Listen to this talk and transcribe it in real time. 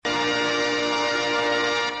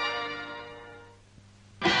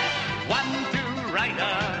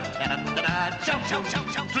jump, jump, jump,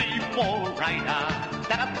 jump, 3, 4, rider.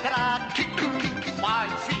 Da-da-da-da, kick, kick,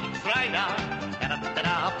 5, 6, rider.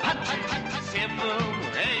 Da-da-da-da, punch, 7,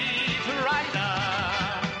 8, rider.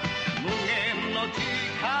 無限の力、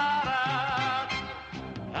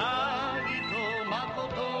愛と誠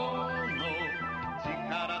の力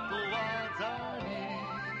と技に。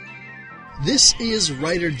This is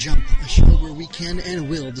Rider Jump, a show where we can and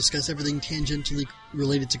will discuss everything tangentially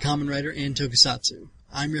related to Kamen Rider and Tokusatsu.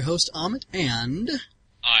 I'm your host, Amit, and...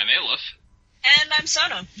 I'm Aleph. And I'm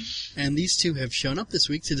Sona. And these two have shown up this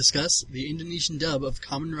week to discuss the Indonesian dub of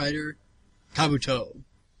Kamen Rider Kabuto.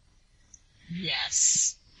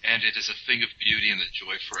 Yes. And it is a thing of beauty and a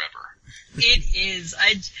joy forever. It is.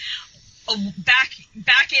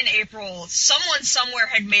 Back in April, someone somewhere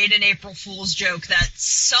had made an April Fool's joke that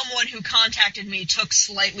someone who contacted me took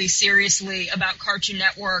slightly seriously about Cartoon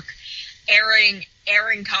Network airing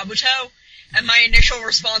Kabuto, and my initial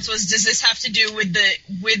response was, "Does this have to do with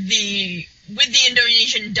the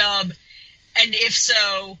Indonesian dub? And if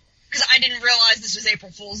so, because I didn't realize this was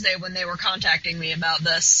April Fool's Day when they were contacting me about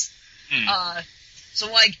this. So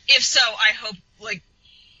if so, I hope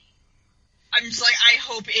I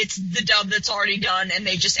hope it's the dub that's already done and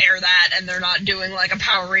they just air that and they're not doing a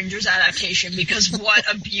Power Rangers adaptation, because what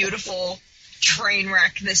a beautiful train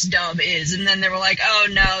wreck this dub is." And then they were like, "Oh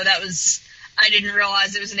no, I didn't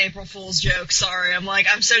realize it was an April Fool's joke, sorry."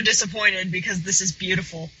 I'm so disappointed because this is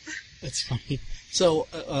beautiful. That's funny. So,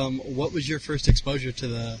 what was your first exposure to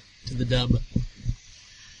the dub?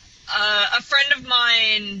 A friend of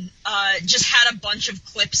mine just had a bunch of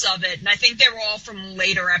clips of it, and I think they were all from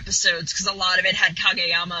later episodes, because a lot of it had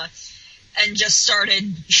Kageyama, and just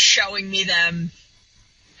started showing me them,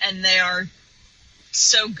 and they are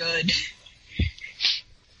so good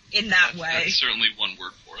in that way. That's certainly one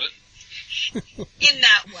word for it. In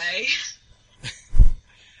that way.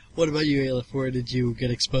 What about you, Aleph? Where did you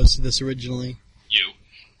get exposed to this originally? You.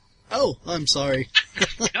 Oh, I'm sorry.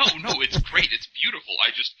 No, it's great. It's beautiful.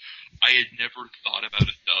 I had never thought about a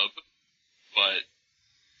dub, but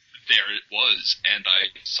there it was, and I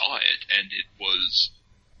saw it, and it was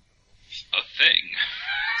a thing.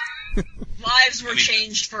 Lives were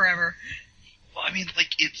changed forever. Well,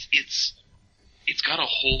 it's got a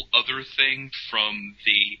whole other thing from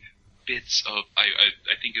the bits of, I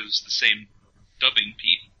think it was the same dubbing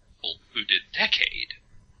people who did Decade.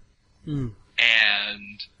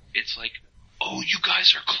 And it's like, oh, you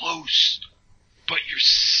guys are close, but you're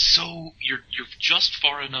just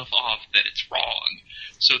far enough off that it's wrong.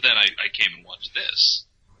 So then I came and watched this,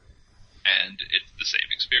 and it's the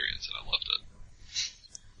same experience, and I loved it.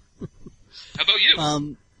 How about you?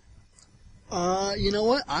 You know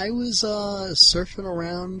what? I was surfing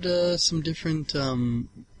around some different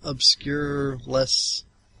obscure, less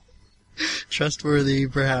trustworthy,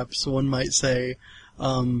 perhaps one might say,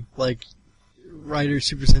 Rider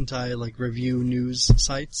Super Sentai review news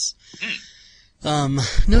sites. No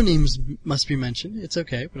names must be mentioned. It's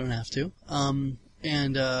okay, we don't have to.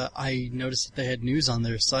 And I noticed that they had news on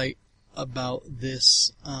their site about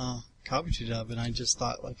this Kabuto dub, and I just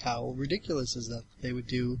thought, how ridiculous is that they would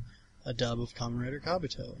do a dub of Kamen Rider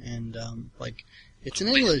Kabuto? And it's in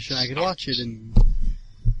English, and I could watch it. And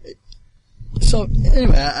so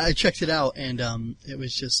anyway, I checked it out, and it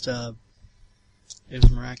was just it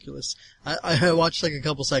was miraculous. I watched a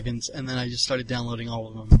couple seconds, and then I just started downloading all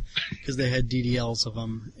of them, because they had DDLs of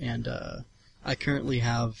them, and I currently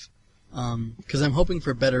have, because I'm hoping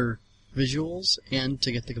for better visuals and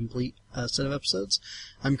to get the complete set of episodes,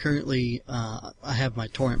 I'm currently, I have my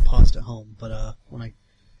torrent paused at home, but when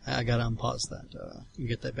I gotta unpause that, and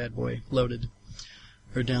get that bad boy loaded,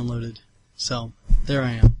 or downloaded. So, there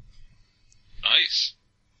I am. Nice.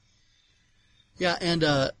 Yeah, and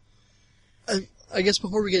I guess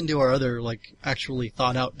before we get into our other, actually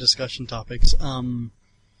thought-out discussion topics,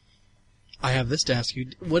 I have this to ask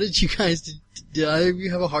you. What did you guys... Did either of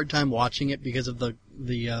you have a hard time watching it because of the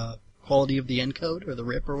quality of the encode, or the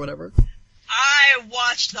rip, or whatever? I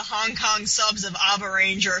watched the Hong Kong subs of Aba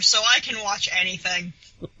Ranger, so I can watch anything.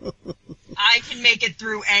 I can make it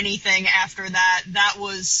through anything after that. That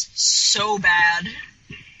was so bad.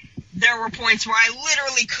 There were points where I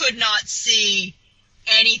literally could not see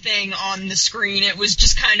anything on the screen. It was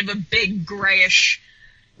just kind of a big grayish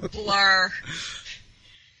blur.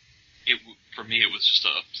 For me, it was just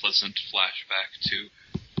a pleasant flashback to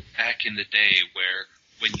back in the day where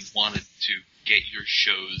when you wanted to get your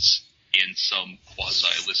shows in some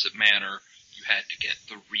quasi-illicit manner, you had to get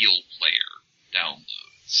the Real Player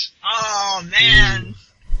downloads. Oh, man.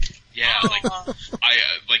 Yeah,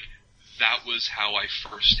 that was how I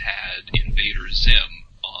first had Invader Zim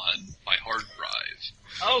on my hard drive.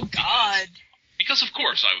 Oh, God. Because of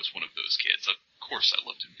course I was one of those kids. Of course I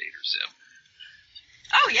loved Invader Zim.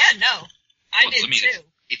 Oh, yeah, no. I did, too.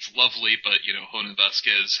 It's lovely, but, Jonan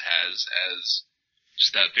Vasquez has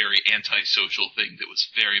just that very antisocial thing that was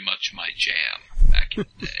very much my jam back in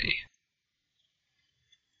the day.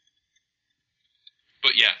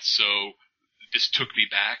 But yeah, so this took me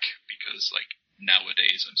back because,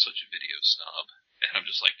 nowadays I'm such a video snob. And I'm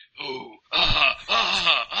just like,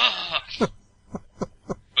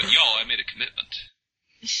 But y'all, I made a commitment.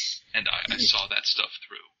 And I saw that stuff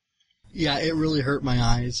through. Yeah, it really hurt my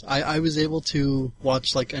eyes. I was able to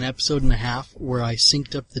watch an episode and a half where I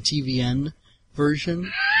synced up the TVN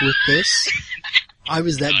version with this. I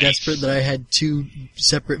was that desperate that I had 2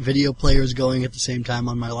 separate video players going at the same time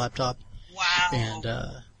on my laptop. Wow. And,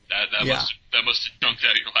 that must have junked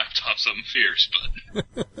out your laptop something fierce,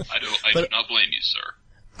 but I do not blame you, sir.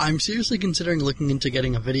 I'm seriously considering looking into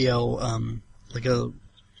getting a video, a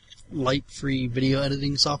light-free video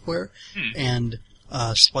editing software, and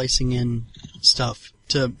splicing in stuff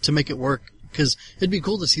to make it work. Because it'd be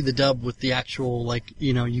cool to see the dub with the actual,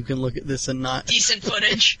 you can look at this and not... Decent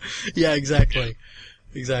footage. Yeah, exactly.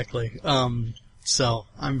 Exactly. So,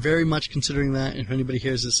 I'm very much considering that. If anybody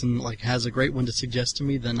hears this and, has a great one to suggest to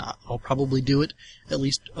me, then I'll probably do it. At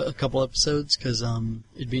least a couple episodes, because,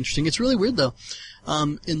 it'd be interesting. It's really weird, though.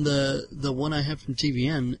 In the one I have from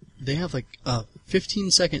TVN, they have, a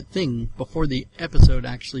 15-second thing before the episode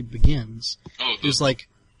actually begins. Oh, there's, the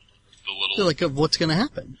little... of what's gonna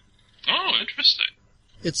happen. Oh, interesting.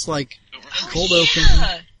 It's cold open,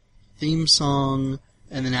 theme song,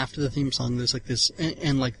 and then after the theme song, there's this,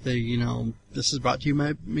 and this is brought to you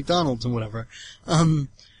by McDonald's and whatever.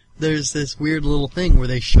 There's this weird little thing where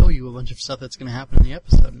they show you a bunch of stuff that's going to happen in the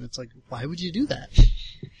episode, and it's why would you do that?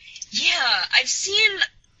 Yeah, I've seen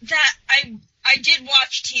that. I did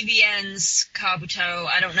watch TVN's Kabuto.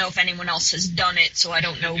 I don't know if anyone else has done it, so I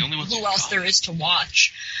don't know who else there is to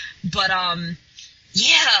watch. But,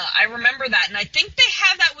 yeah, I remember that, and I think they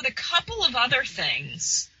have that with a couple of other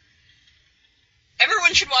things.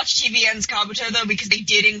 Everyone should watch TVN's Kabuto, though, because they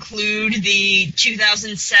did include the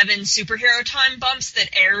 2007 superhero time bumps that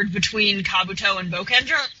aired between Kabuto and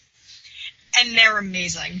Bokendra, and they're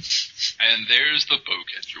amazing. And there's the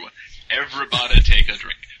Bokendra one. Everybody take a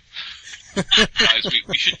drink. Guys,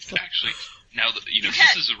 we should actually, now that,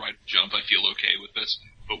 this is a right jump, I feel okay with this,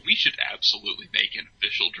 but we should absolutely make an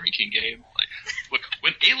official drinking game. Look,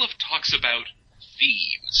 when Aleph talks about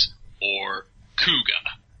thieves or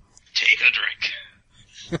Kuga, take a drink.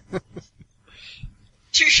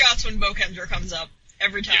 2 shots when Bokendra comes up,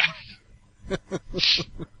 every time.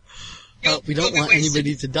 Yeah. We don't want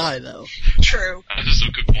anybody to die, though. True. That is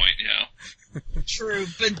a good point, yeah. True,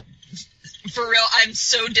 but for real, I'm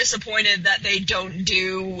so disappointed that they don't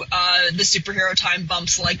do the superhero time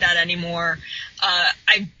bumps like that anymore.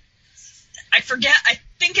 I forget, I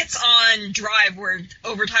think it's on Drive where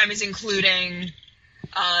Overtime is including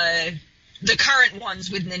the current ones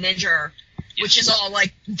with Ninja, which is all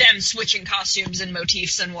them switching costumes and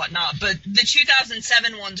motifs and whatnot. But the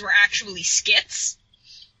 2007 ones were actually skits.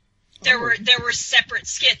 There were separate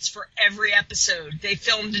skits for every episode. They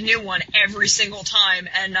filmed a new one every single time,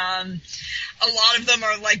 and a lot of them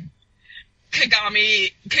are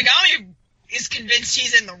Kagami. Kagami is convinced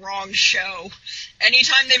he's in the wrong show.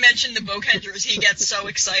 Anytime they mention the Bokendras, he gets so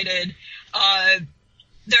excited.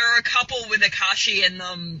 There are a couple with Akashi in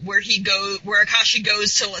them where Akashi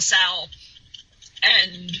goes to LaSalle,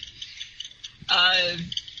 and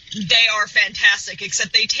they are fantastic,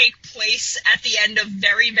 except they take place at the end of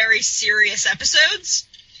very, very serious episodes.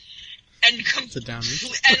 And it's a downer.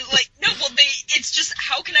 It's just,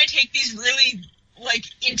 how can I take these really,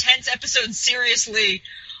 intense episodes seriously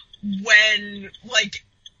when,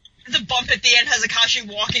 the bump at the end has Akashi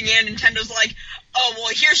walking in, and Tendo's like, oh, well,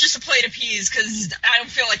 here's just a plate of peas, because I don't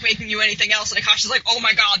feel like making you anything else, and Akashi's like, oh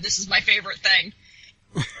my god, this is my favorite thing.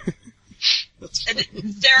 And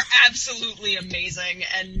they're absolutely amazing,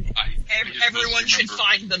 and everyone should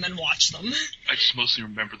find them and watch them. I just mostly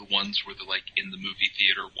remember the ones where they're in the movie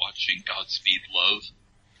theater watching Godspeed Love,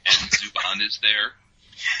 and Zuban is there.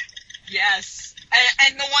 Yes,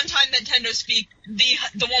 and the one time that Tendo speak,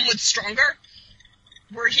 the one with Stronger,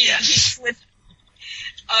 where he slipped.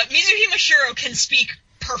 Mizuhima Shiro can speak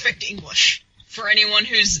perfect English, for anyone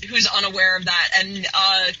who's unaware of that, and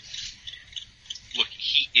look,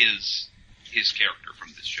 he is his character from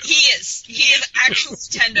this show. He is actually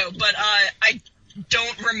Tendo, but I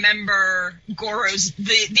don't remember Goro's...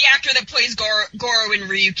 The actor that plays Goro in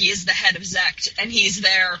Ryuki is the head of Zect, and he's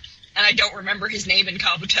there, and I don't remember his name in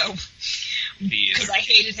Kabuto. Because I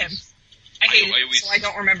hated him. I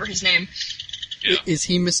don't remember his name. Yeah. Is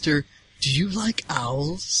he Mr. Do you like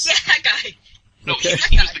owls? Yeah, that guy. No, Okay.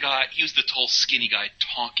 he was the guy. He was the tall, skinny guy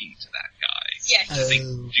talking to that guy. Yeah, I think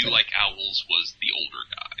Oh, "Do you okay. like owls" was the older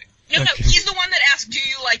guy. no, Okay. he's the one that asked, "Do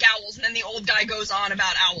you like owls?" And then the old guy goes on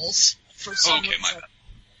about owls for some Okay, my reason. bad.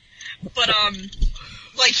 But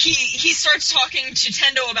like he starts talking to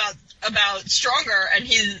Tendo about Stronger, and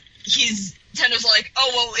he's Tendo's like,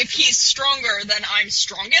 "Oh well, if he's stronger, then I'm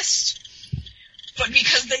strongest." But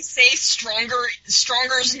because they say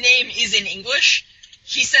Stronger's name is in English,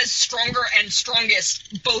 he says Stronger and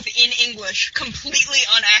Strongest both in English, completely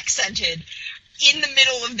unaccented, in the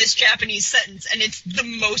middle of this Japanese sentence, and it's the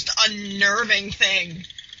most unnerving thing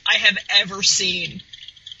I have ever seen.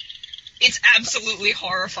 It's absolutely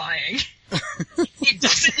horrifying. It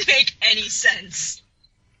doesn't make any sense.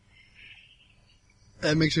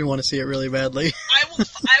 That makes me want to see it really badly. I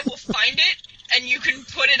will find it, and you can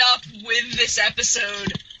put it up with this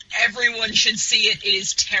episode. Everyone should see it. It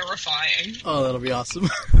is terrifying. Oh, that'll be awesome.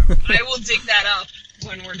 I will dig that up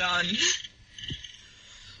when we're done.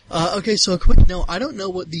 Okay, so a quick note. I don't know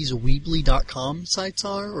what these Weebly.com sites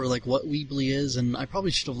are, or like what Weebly is, and I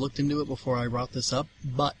probably should have looked into it before I brought this up,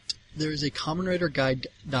 but there is a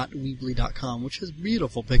commonwriterguide.weebly.com, which has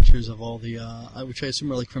beautiful pictures of all the, which I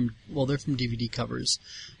assume are like they're from DVD covers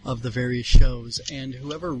of the various shows, and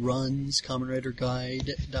whoever runs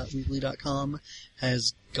commonwriterguide.weebly.com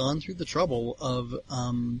has gone through the trouble of,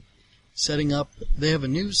 setting up, they have a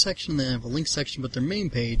news section, they have a link section, but their main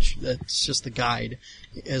page, that's just the guide,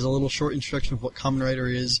 has a little short introduction of what Kamen Rider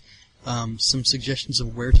is, some suggestions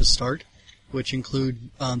of where to start, which include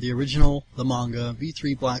the original, the manga,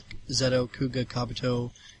 V3, Black, Zeto, Kuga,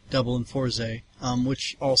 Kabuto, Double, and Forze,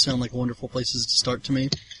 which all sound like wonderful places to start to me.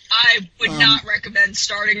 I would not recommend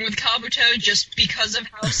starting with Kabuto just because of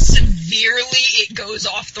how severely it goes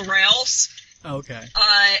off the rails. Okay.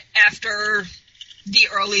 After the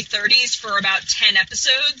early 30s for about 10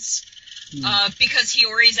 episodes, because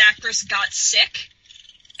Hiyori's actress got sick,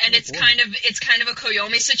 and it's kind of a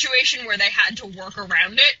Koyomi situation where they had to work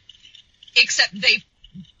around it, except they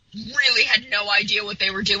really had no idea what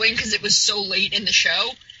they were doing because it was so late in the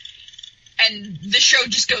show, and the show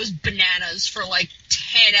just goes bananas for like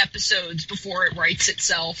 10 episodes before it rights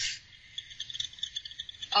itself.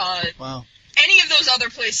 Wow. Any of those other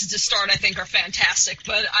places to start, I think, are fantastic,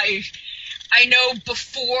 but I know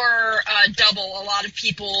before Double, a lot of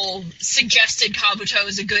people suggested Kabuto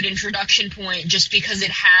as a good introduction point just because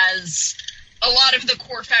it has a lot of the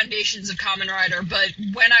core foundations of Kamen Rider, but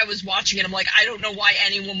when I was watching it, I'm like, I don't know why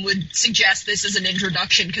anyone would suggest this as an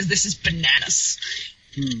introduction because this is bananas.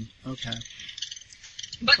 Okay.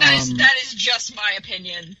 But that is just my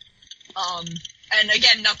opinion. And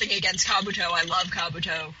again, nothing against Kabuto. I love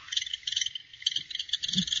Kabuto.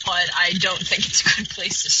 But I don't think it's a good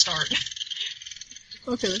place to start.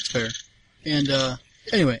 Okay, that's fair. And,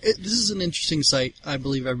 anyway, this is an interesting site. I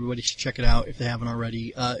believe everybody should check it out if they haven't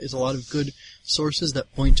already. It's a lot of good sources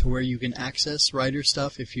that point to where you can access Rider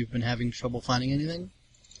stuff if you've been having trouble finding anything.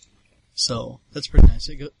 So, that's pretty nice.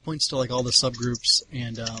 It points to, like, all the subgroups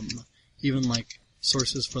and, even, like,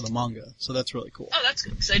 sources for the manga. So that's really cool. Oh, that's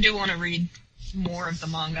good, because I do want to read more of the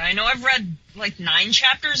manga. I know I've read, like, 9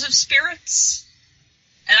 chapters of Spirits.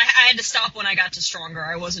 And I had to stop when I got to Stronger.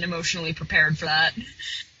 I wasn't emotionally prepared for that.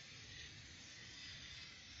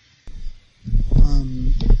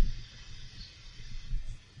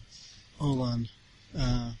 Hold on.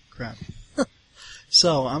 Crap.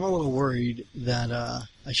 So, I'm a little worried that, I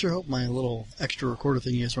sure hope my little extra recorder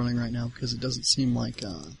thingy is running right now, because it doesn't seem like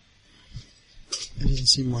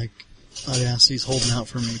Audacity's holding out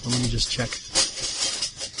for me, but let me just check.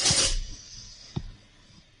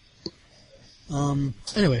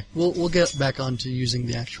 Anyway, we'll get back on to using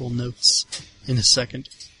the actual notes in a second.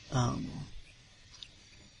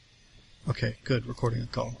 Okay, good, recording a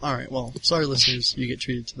call. Alright, well, sorry listeners, you get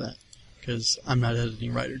treated to that, because I'm not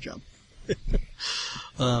editing Rider Jump.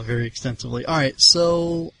 Very extensively. Alright,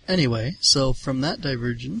 so, anyway, so from that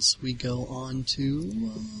divergence, we go on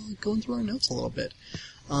to, going through our notes a little bit.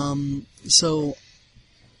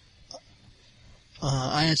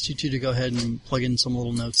 I asked you two to go ahead and plug in some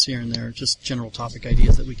little notes here and there, just general topic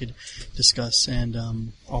ideas that we could discuss, and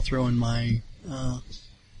I'll throw in my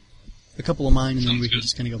a couple of mine, and then we can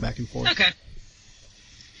just kind of go back and forth. Okay.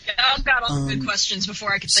 Yeah, I've got all the good questions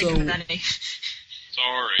before I could think of any.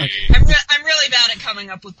 Sorry. Okay. I'm really bad at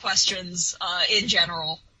coming up with questions in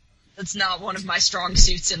general. That's not one of my strong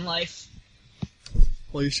suits in life.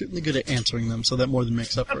 Well, you're certainly good at answering them, so that more than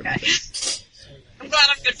makes up for Okay. it. I'm glad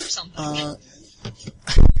I'm good for something.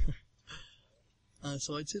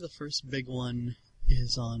 So I'd say the first big one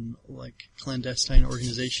is on, like, clandestine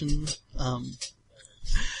organization.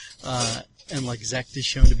 And, like, Zect is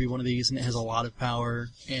shown to be one of these, and it has a lot of power,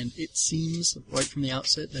 and it seems, right from the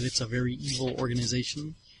outset, that it's a very evil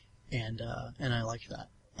organization, and I like that.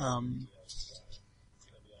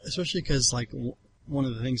 Especially because, like, one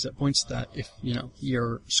of the things that points to that, if, you know,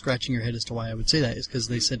 you're scratching your head as to why I would say that, is because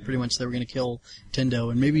they said pretty much they were going to kill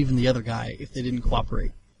Tendo, and maybe even the other guy, if they didn't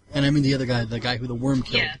cooperate. And I mean the other guy, the guy who the worm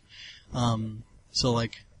killed. Yeah. So,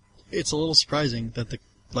 like, it's a little surprising that the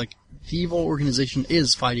evil organization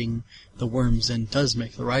is fighting the worms and does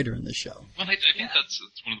make the Rider in this show. Well, I think that's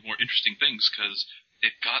one of the more interesting things, because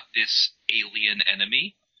they've got this alien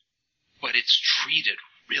enemy, but it's treated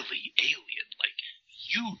really alien. Like,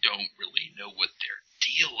 you don't really know what their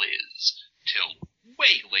deal is till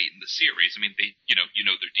way late in the series. I mean, they, you know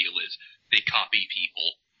their deal is they copy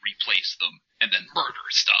people, replace them, and then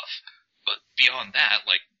murder stuff. But beyond that,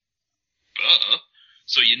 like,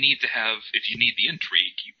 So you need to have, if you need the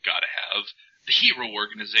intrigue, you've got to have the hero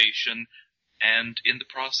organization, and in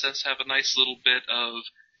the process have a nice little bit of,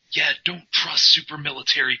 yeah, don't trust super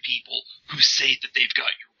military people who say that they've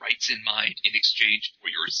got your rights in mind in exchange for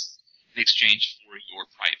your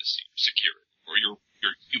privacy, or security, or your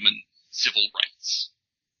human civil rights.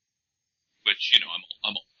 Which, you know, I'm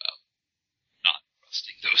all about not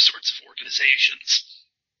trusting those sorts of organizations.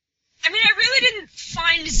 I mean, I really didn't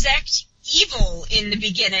find Zect evil in the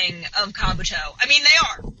beginning of Kabuto. I mean, they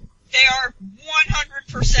are. They are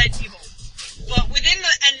 100% evil. But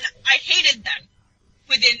and I hated them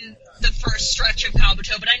within the first stretch of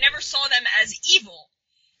Kabuto, but I never saw them as evil.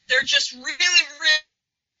 They're just really,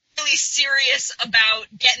 really serious about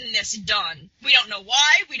getting this done. We don't know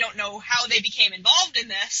why, we don't know how they became involved in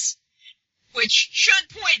this, which should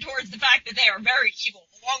point towards the fact that they are very evil,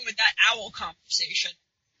 along with that owl conversation.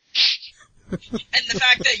 And the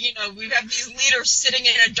fact that, you know, we have these leaders sitting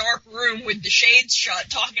in a dark room with the shades shut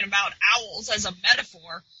talking about owls as a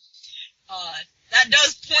metaphor, that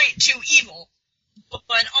does point to evil. But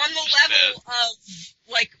on the level of,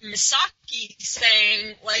 like, Misaki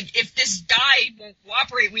saying, like, if this guy won't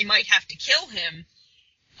cooperate, we might have to kill him,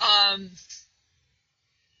 I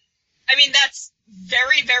mean, that's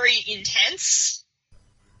very, very intense.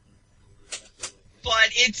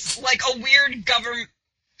 But it's like a weird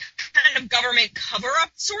kind of government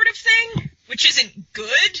cover-up sort of thing, which isn't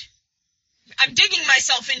good. I'm digging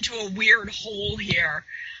myself into a weird hole here.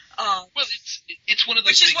 Well, it's one of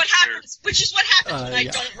those which is what happens when I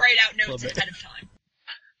don't write out notes ahead of time.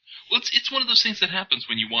 Well, it's one of those things that happens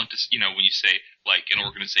when you want to, you know, when you say, like, an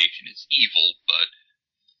organization is evil, but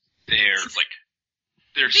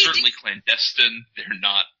they're certainly clandestine, they're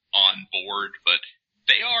not on board, but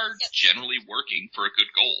they are generally working for a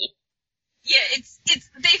good goal. Yeah,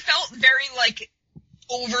 they felt very, like,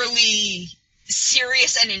 overly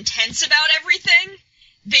serious and intense about everything.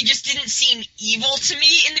 They just didn't seem evil to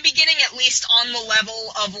me in the beginning, at least on the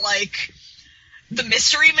level of, like, the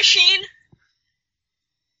Mystery Machine.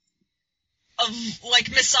 Of, like,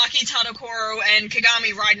 Misaki, Tadokoro, and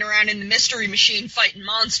Kagami riding around in the Mystery Machine fighting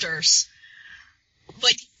monsters.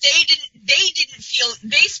 Like,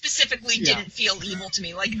 they specifically didn't feel evil to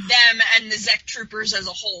me. Like, them and the Zect Troopers as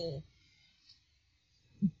a whole.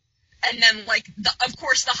 And then, like, of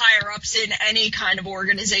course the higher-ups in any kind of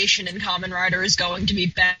organization in Kamen Rider is going to be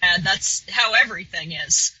bad. That's how everything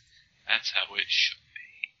is. That's how it should be.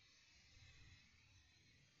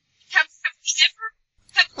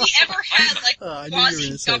 Have we ever had, like, a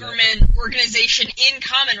quasi-government organization in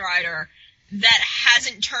Kamen Rider that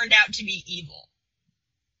hasn't turned out to be evil?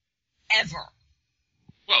 Ever.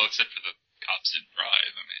 Well, except for the cops in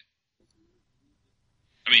Drive,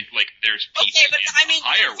 I mean, like, there's people in the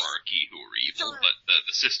hierarchy who are evil, but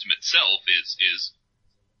the system itself is,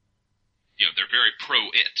 you know, they're very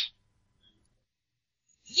pro-it.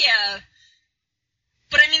 Yeah.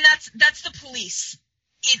 But I mean, that's the police.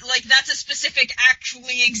 That's a specific,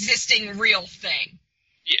 actually existing real thing.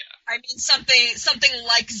 Yeah. I mean, something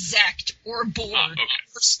like Zect, or Board,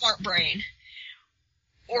 or Smart Brain,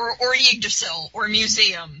 or Yggdrasil, or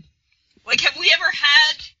Museum. Like, have we ever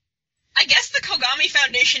had... I guess the Kogami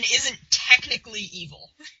Foundation isn't technically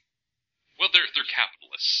evil. Well, they're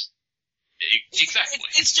capitalists. Exactly.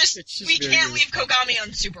 It's just we can't leave Kogami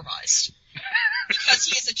unsupervised. Because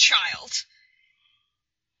he is a child.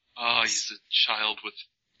 He's a child with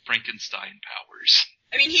Frankenstein powers.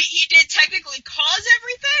 I mean, he did technically cause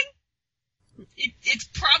everything. It's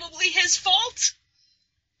probably his fault.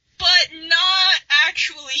 But not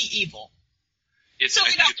actually evil. I think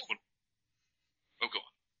it's one. Oh, go on.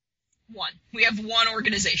 One. We have one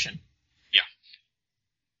organization. Yeah.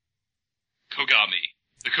 Kogami.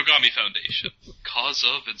 The Kogami Kagami Foundation. Cause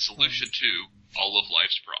of and solution to all of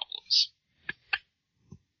life's problems.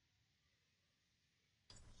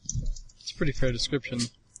 It's a pretty fair description.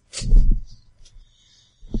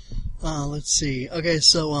 Let's see. Okay,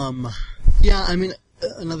 so, yeah, I mean,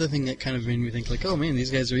 another thing that kind of made me think, like, oh man,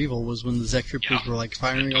 these guys are evil, was when the Zek troopers were, like,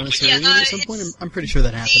 firing on us at some point. I'm pretty sure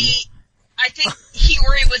that happened. I think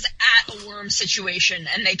Hiyori was at a worm situation,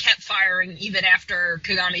 and they kept firing even after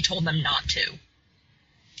Kagami told them not to.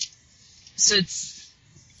 So it's...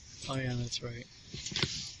 Oh yeah, that's right.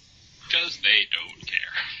 Because they don't care.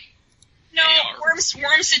 No,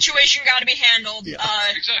 worm situation got to be handled. Yeah.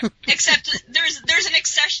 Exactly. Except there's an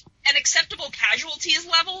acceptable casualties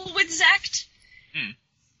level with Zekt,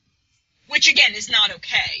 which again is not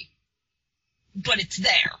okay, but it's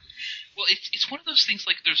there. Well, it's one of those things,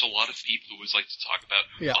 like, there's a lot of people who always like to talk about,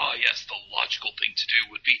 oh yes, the logical thing to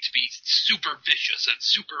do would be to be super vicious and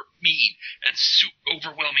super mean and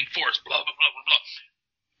overwhelming force, blah, blah, blah, blah, blah.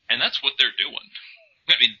 And that's what they're doing.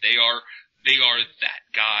 I mean, they are that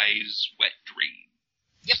guy's wet dream.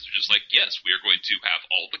 Yep. They're just like, yes, we are going to have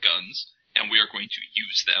all the guns, and we are going to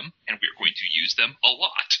use them, and we are going to use them a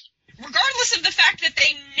lot. Regardless of the fact that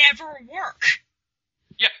they never work.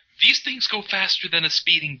 Yeah, these things go faster than a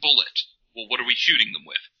speeding bullet. Well, what are we shooting them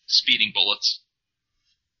with? Speeding bullets.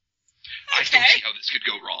 Okay. I don't see how this could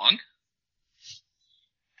go wrong.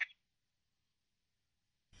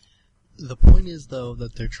 The point is, though,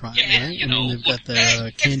 that they're trying, Yeah, right? you I mean, know, they've got If the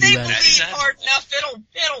they can-do believe attitude. hard enough,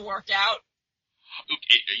 it'll work out.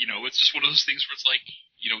 Okay, you know, it's just one of those things where it's like,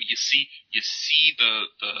 you know, you see the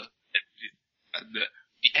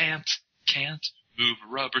ant can't move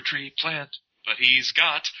a rubber tree plant, but he's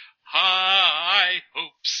got high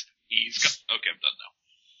hopes. Okay, I'm done now.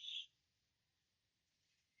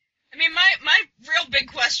 I mean, my real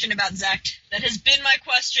big question about Zekt, that has been my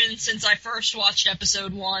question since I first watched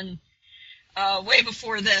episode 1, way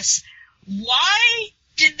before this, why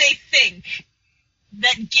did they think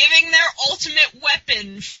that giving their ultimate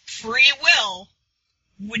weapon free will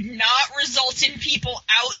would not result in people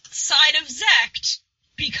outside of Zekt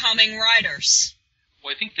becoming riders?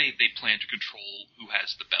 Well, I think they plan to control who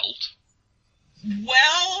has the belt.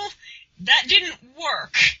 Well, that didn't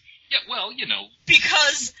work. Yeah, well, you know.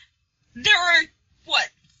 Because there are,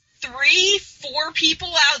 3-4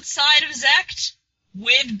 people outside of Zekt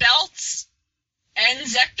with belts and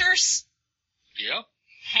Zektors Yeah.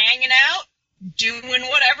 hanging out, doing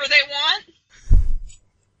whatever they want?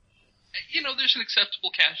 You know, there's an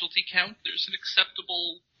acceptable casualty count. There's an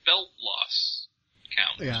acceptable belt loss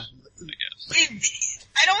count. Yeah. I guess.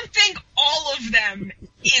 I don't think all of them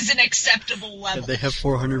is an acceptable level. They have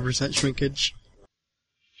 400% shrinkage.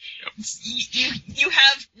 You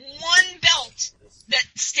have one belt that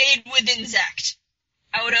stayed within Zekt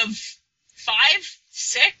out of 5,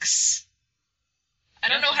 6. I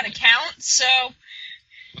don't know how to count, so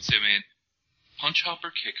Let's see, I mean, Punch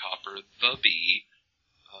Hopper, Kick Hopper, The Bee,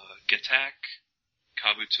 Gatak,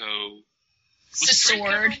 Kabuto. Was Drake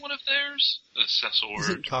ever Sword. one of theirs? Sesord.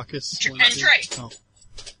 Isn't Caucus And one of them? Drake. Oh.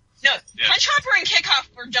 No, Yeah. Punch Hopper and Kick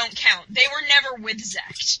Hopper don't count. They were never with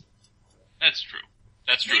Zekt. That's true.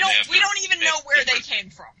 That's true. We don't even know where they different- came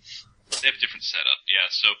from. They have different setup, yeah.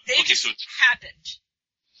 So They okay, just so it's happened.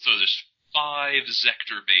 so there's 5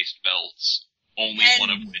 Zector-based belts, only And- one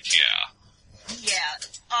of which, yeah. Yeah.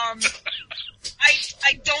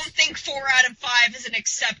 I don't think 4 out of 5 is an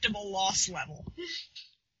acceptable loss level.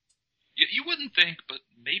 You wouldn't think, but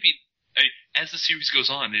maybe as the series goes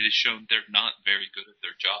on, it is shown they're not very good at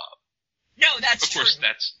their job. No, that's Of course, true.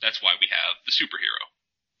 that's why we have the superhero.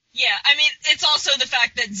 Yeah, I mean, it's also the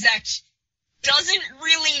fact that Zekt doesn't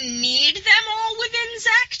really need them all within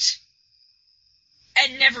Zekt,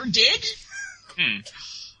 and never did.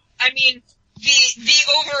 I mean,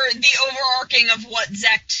 the overarching of what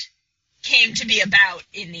Zekt came to be about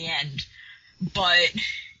in the end. But,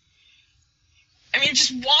 I mean,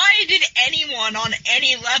 just why did anyone on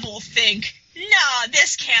any level think, nah,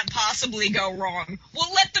 this can't possibly go wrong.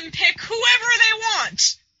 We'll let them pick whoever they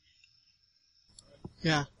want.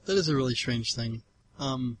 Yeah, that is a really strange thing.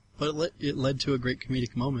 But it led to a great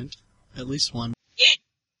comedic moment. At least one.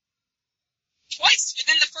 Twice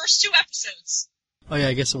within the first 2 episodes. Oh yeah,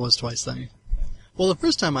 I guess it was twice then. Well, the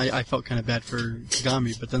first time I felt kind of bad for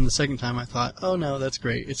Kagami, but then the second time I thought, oh no, that's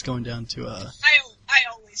great. It's going down to I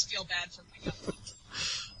always feel bad for Kagami.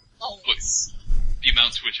 Always. The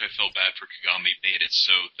amount to which I felt bad for Kagami made it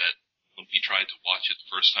so that when we tried to watch it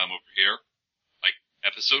the first time over here, like,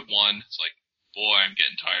 episode 1, it's like, boy, I'm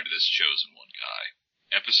getting tired of this Chosen One guy.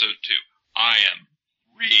 Episode 2, I am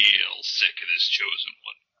real sick of this Chosen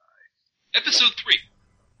One guy. Episode 3,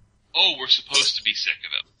 oh, we're supposed to be sick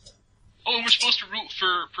of him. Oh, and we're supposed to root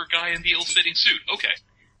for Guy in the ill-fitting suit. Okay.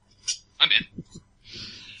 I'm in.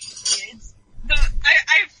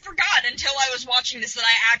 I forgot until I was watching this that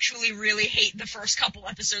I actually really hate the first couple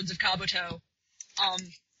episodes of Kabuto.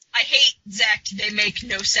 I hate Zect. They make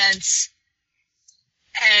no sense.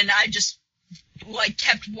 And I just,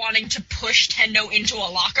 kept wanting to push Tendo into a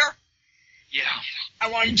locker. Yeah. I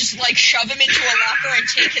wanted to just, shove him into a locker and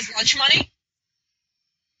take his lunch money.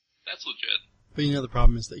 That's legit. But the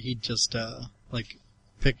problem is that he'd just,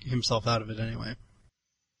 pick himself out of it anyway.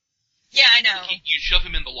 Yeah, I know. You shove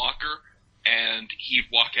him in the locker, and he'd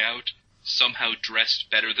walk out, somehow dressed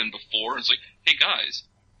better than before, and it's like, hey guys,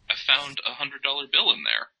 I found a $100 bill in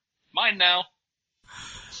there. Mine now.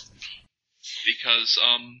 Because,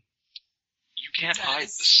 you can't hide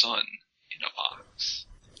the sun in a box.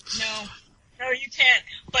 No, you can't.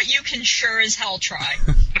 But you can sure as hell try.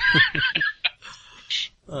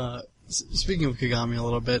 Speaking of Kagami a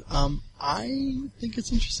little bit, I think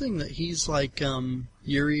it's interesting that he's like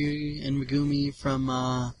Yuri and Megumi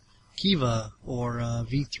from Kiva or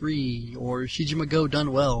V3 or Shijima Go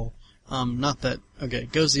done well. Not that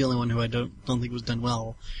Go's the only one who I don't think was done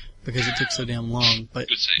well because it took so damn long. But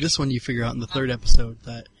this one you figure out in the third episode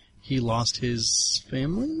that he lost his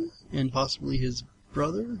family and possibly his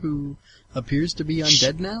brother, who appears to be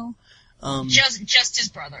undead now. Just his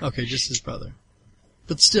brother. Okay, just his brother.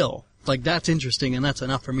 But still, that's interesting, and that's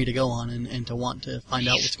enough for me to go on and to want to find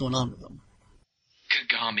out what's going on with him.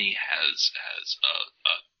 Kagami has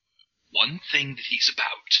one thing that he's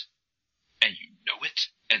about, and you know it,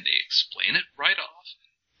 and they explain it right off,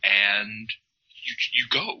 and you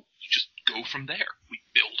go. You just go from there. We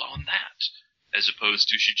build on that. As opposed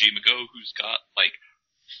to Shijima Go, who's got,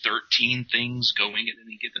 13 things going at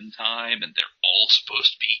any given time, and they're all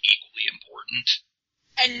supposed to be equally important.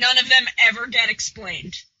 And none of them ever get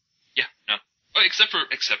explained. Yeah, no. Well, except for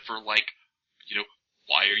why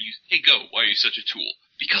are you such a tool?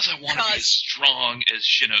 Because I want to be as strong as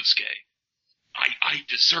Shinosuke. I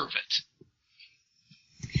deserve it.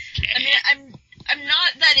 I mean, I'm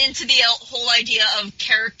not that into the whole idea of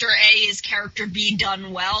character A is character B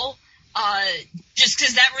done well, just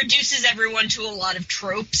because that reduces everyone to a lot of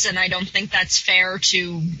tropes, and I don't think that's fair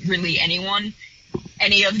to really anyone.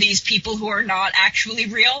 Any of these people who are not actually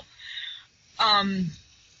real. I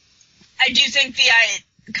do think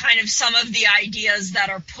some of the ideas that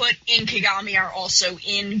are put in Kagami are also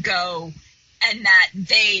in Go, and that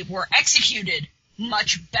they were executed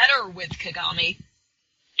much better with Kagami.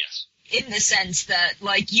 Yes. In the sense that,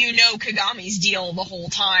 Kagami's deal the whole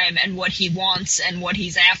time, and what he wants, and what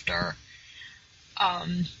he's after.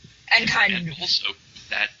 And also,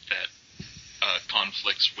 that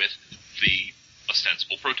conflicts with the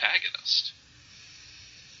ostensible protagonist.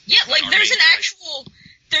 Yeah, there's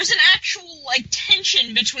an actual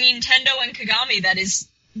tension between Tendo and Kagami that is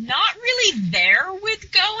not really there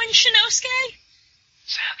with Go and Shinosuke.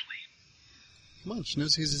 Sadly. Come on,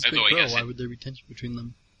 Shinosuke's his big bro. Why would there be tension between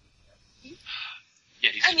them?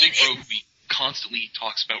 Yeah, he's a big bro who he constantly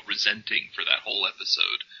talks about resenting for that whole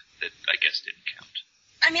episode that I guess didn't count.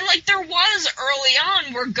 I mean, there was early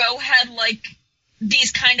on where Go had,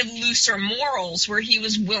 these kind of looser morals where he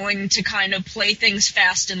was willing to kind of play things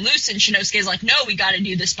fast and loose, and Shinosuke's like, no, we gotta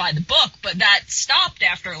do this by the book, but that stopped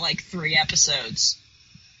after 3 episodes.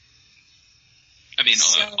 I mean,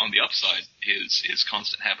 on the upside, his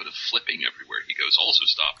constant habit of flipping everywhere he goes also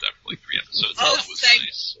stopped after 3 episodes. Oh, that was thank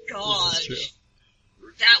nice. God.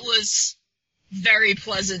 That was very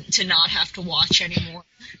pleasant to not have to watch anymore.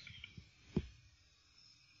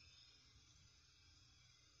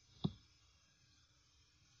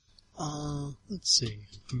 Let's see.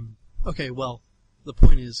 Okay, well, the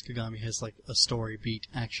point is Kagami has a story beat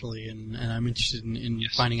actually, and I'm interested in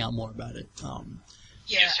finding out more about it.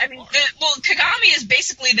 Yeah, I mean, Kagami is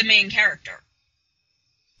basically the main character.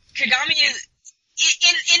 Kagami is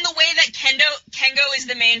in the way that Kengo is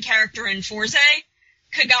the main character in Forze,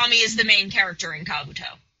 Kagami is the main character in Kabuto.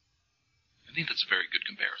 I think that's a very good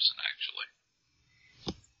comparison,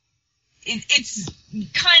 actually. It's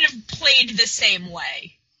kind of played the same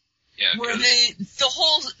way. Yeah, where the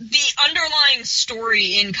underlying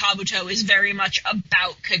story in Kabuto is very much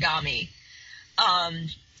about Kagami,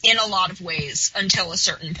 in a lot of ways, until a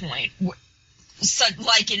certain point. So,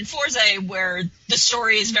 like in Forze, where the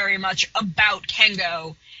story is very much about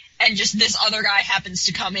Kengo, and just this other guy happens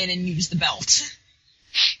to come in and use the belt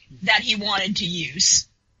that he wanted to use.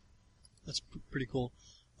 That's pretty cool.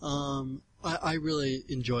 I really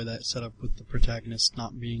enjoy that setup with the protagonist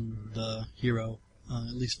not being the hero.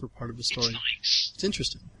 At least for part of the story. It's nice. It's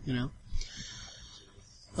interesting,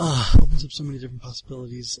 Opens up so many different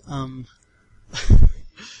possibilities.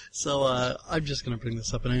 So, I'm just gonna bring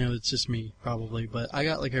this up, and I know it's just me, probably, but I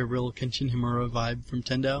got, like, a real Kenshin Himura vibe from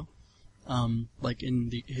Tendo. Like,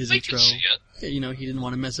 in his I intro. can see it. You know, he didn't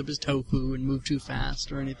want to mess up his tofu and move too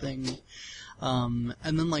fast or anything. And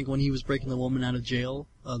then, like, when he was breaking the woman out of jail,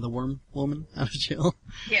 the worm woman out of jail,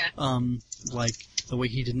 Yeah. like, the way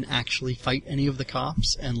he didn't actually fight any of the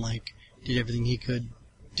cops and, like, did everything he could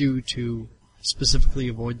do to specifically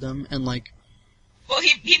avoid them, and, like... Well,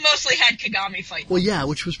 he mostly had Kagami fight. Well, yeah,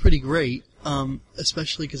 which was pretty great,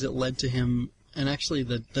 especially because it led to him, and actually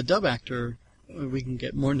the dub actor, we can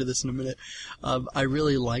get more into this in a minute, I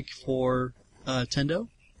really like for Tendo.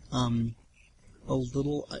 A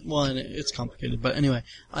little, well, and it's complicated, but anyway,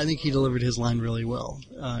 I think he delivered his line really well.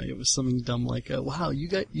 It was something dumb like, wow,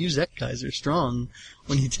 you Zek guys are strong,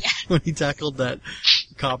 when he tackled that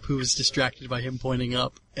cop who was distracted by him pointing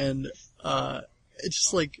up, and it's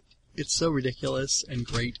just like, it's so ridiculous and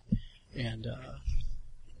great, and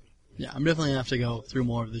yeah, I'm definitely gonna have to go through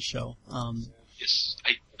more of this show. Yes,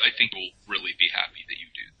 I think we'll really be happy that you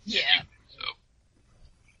do. Yeah. So.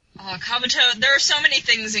 Kabuto, there are so many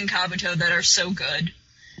things in Kabuto that are so good.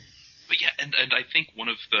 But yeah, and I think one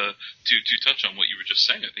of the, to touch on what you were just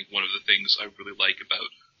saying, I think one of the things I really like about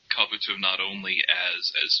Kabuto, not only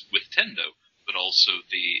as with Tendo, but also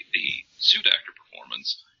the suit actor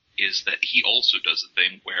performance, is that he also does a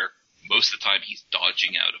thing where most of the time he's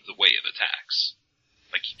dodging out of the way of attacks.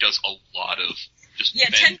 Like, he does a lot of just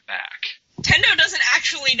bend back. Tendo doesn't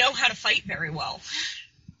actually know how to fight very well.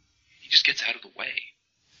 He just gets out of the way.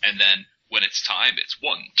 And then, when it's time, it's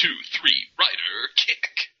 1, 2, 3, rider,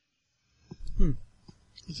 kick.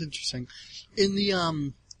 It's interesting. In the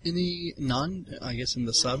I guess in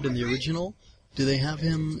the sub, in the original, do they have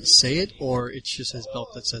him say it, or it's just his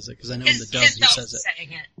belt that says it? Because I know in the dub his he belt says it.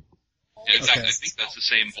 saying it. Yeah, in fact, Okay. I think that's the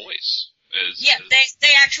same voice as... Yeah,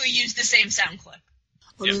 they actually use the same sound clip.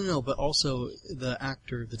 Oh, no, but also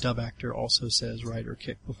the dub actor also says rider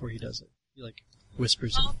kick before he does it. He, like,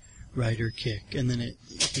 whispers it, rider kick, and then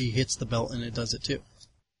he hits the belt and it does it too.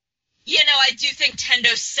 You know, I do think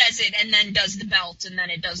Tendo says it and then does the belt and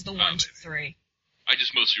then it does the 1, 2, 3. I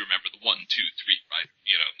just mostly remember the 1, 2, 3, rider,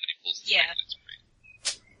 you know, and then he pulls the Yeah. It's great.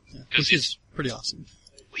 Yeah, which is pretty awesome.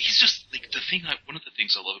 He's just, like, one of the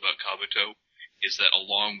things I love about Kabuto is that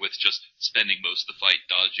along with just spending most of the fight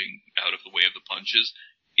dodging out of the way of the punches,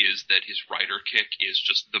 is that his rider kick is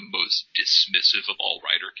just the most dismissive of all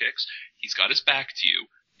rider kicks. He's got his back to you,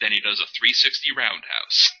 then he does a 360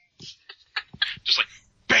 roundhouse. Just like,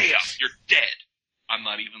 bam! You're dead! I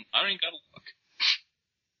don't even gotta look.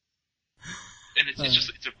 And it's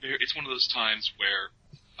one of those times where,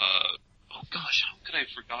 oh gosh, how could I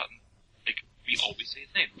have forgotten? Like, we always say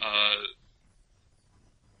his name.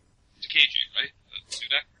 Takeji, right?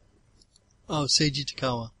 Suit actor? Oh, Seiji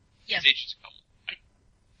Takawa. Yeah. Seiji Takawa. I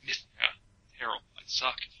missed, terrible. I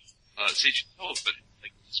suck. Seiji Takawa, but,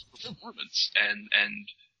 like, his performance and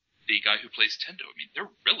the guy who plays Tendo, I mean, they're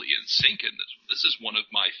really in sync in this. This is one of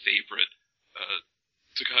my favorite,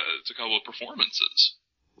 Takawa performances.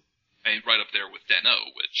 I mean, right up there with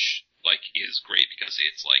Den-O, which, like, is great because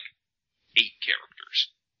it's, like, 8 characters.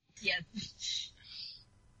 Yeah.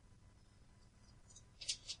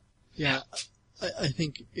 Yeah, I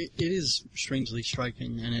think it is strangely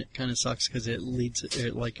striking, and it kind of sucks because it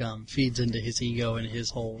feeds into his ego and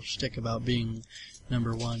his whole shtick about being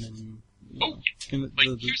number one and the here's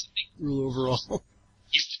the thing. rule overall.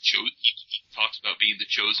 He's the he talks about being the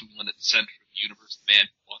chosen one at the center of the universe, the man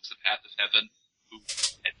who walks the path of heaven, who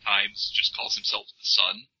at times just calls himself the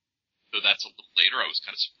sun. Though that's a little later. I was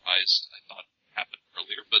kind of surprised. I thought it happened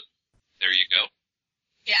earlier, but there you go.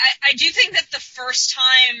 Yeah, I do think that the first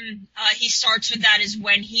time he starts with that is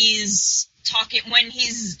when he's talking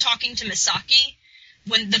to Misaki.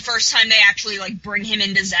 When the first time they actually, like, bring him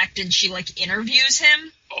into Zect and she, like, interviews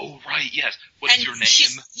him. Oh, right, yes. What's your name?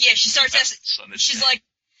 She starts asking, she's like,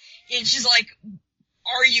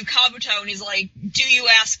 are you Kabuto? And he's like, do you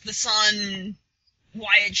ask the sun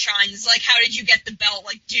why it shines? It's like, how did you get the belt?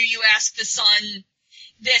 Like, do you ask the sun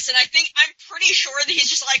this? And I'm pretty sure that he's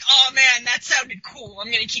just like, oh man, that sounded cool.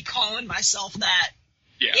 I'm gonna keep calling myself that.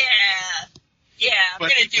 Yeah. I'm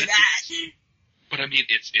gonna do that. But I mean,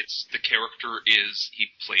 it's the character he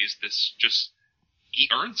plays this he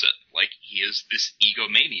earns it. Like, he is this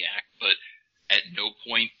egomaniac, but at no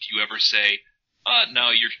point do you ever say,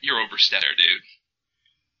 no, you're overstepped there, dude.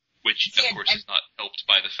 Which, of course, is not helped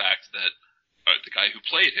by the fact that the guy who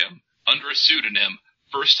played him, under a pseudonym,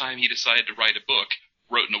 first time he decided to write a book,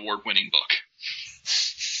 wrote an award-winning book.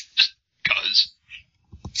 Just 'cause.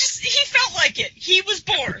 He felt like it. He was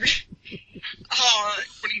bored.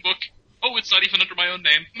 Winning book. Oh, it's not even under my own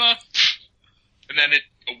name. Nah. And then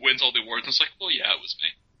wins all the awards, and it's like, well, yeah, it was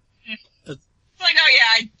me. Like, oh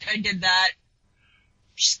yeah, I did that.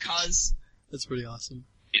 Just cause. That's pretty awesome.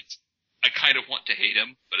 I kind of want to hate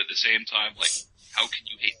him, but at the same time, like, how can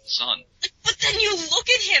you hate the sun? But then you look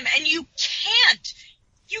at him and you can't.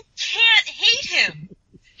 You can't hate him.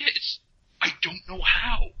 Yeah, I don't know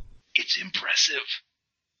how. It's impressive.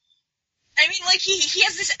 I mean, like, he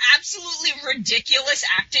has this absolutely ridiculous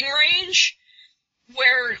acting range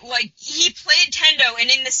where, like, he played Tendo, and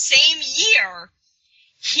in the same year,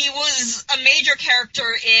 he was a major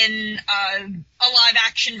character in a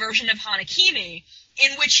live-action version of Hanakimi,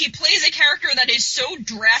 in which he plays a character that is so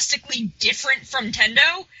drastically different from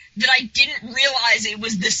Tendo that I didn't realize it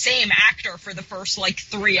was the same actor for the first, like,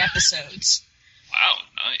 3 episodes. Wow,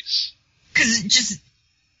 nice. Because just...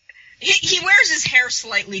 He wears his hair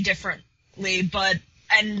slightly differently,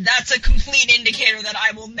 and that's a complete indicator that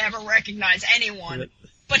I will never recognize anyone.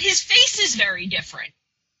 But his face is very different.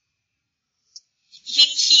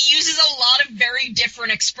 He uses a lot of very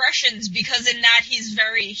different expressions because in that he's a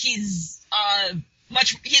very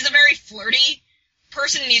flirty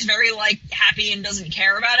person, and he's very, like, happy and doesn't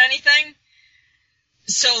care about anything.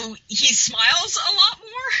 So he smiles a lot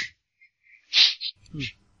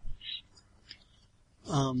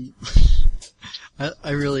more.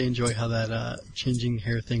 I really enjoy how that changing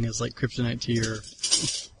hair thing is like kryptonite to your...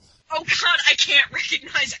 Oh god, I can't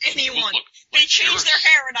recognize anyone. Look, they change their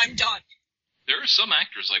hair and I'm done. There are some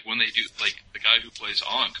actors, like, when they do, like, the guy who plays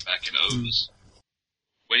Ankh back in O's,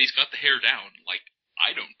 when he's got the hair down, like,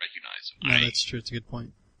 I don't recognize him. No, that's true. It's a good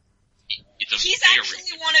point. He's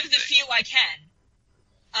actually one of the few I can.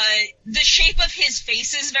 The shape of his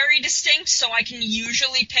face is very distinct, so I can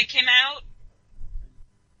usually pick him out.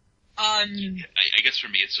 I guess for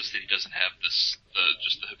me, it's just that he doesn't have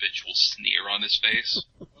the habitual sneer on his face.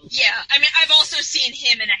 Yeah, I mean, I've also seen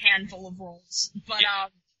him in a handful of roles, but,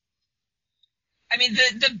 I mean,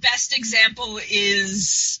 the best example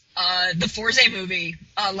is, the Forze movie,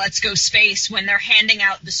 Let's Go Space, when they're handing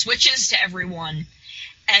out the switches to everyone,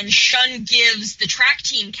 and Shun gives the track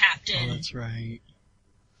team captain... Oh, that's right.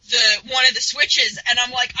 One of the switches, and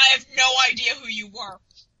I'm like, I have no idea who you were.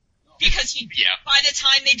 Because by the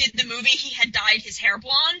time they did the movie, he had dyed his hair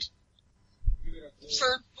blonde.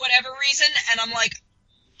 For whatever reason, and I'm like,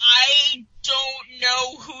 I don't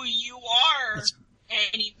know who you are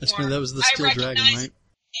anymore. That's funny, that was the Steel Dragon, right?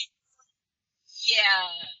 Yeah.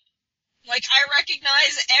 Like, I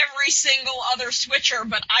recognize every single other switcher,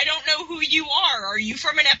 but I don't know who you are. Are you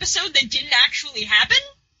from an episode that didn't actually happen?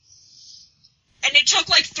 And it took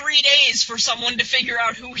like 3 days for someone to figure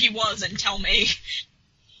out who he was and tell me.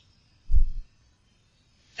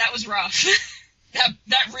 That was rough.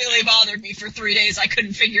 That really bothered me for 3 days. I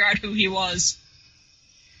couldn't figure out who he was.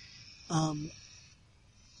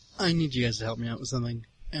 I need you guys to help me out with something.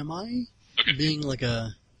 Am I being like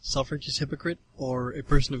a self-righteous hypocrite or a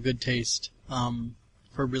person of good taste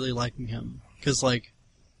for really liking him? Because, like,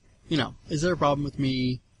 you know, is there a problem with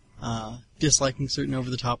me disliking certain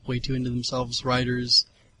over-the-top, way too into themselves writers,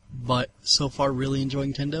 but so far really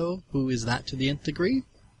enjoying Tendo, who is that to the nth degree?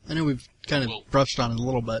 I know we've kind of brushed on it a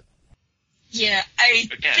little bit. Yeah, I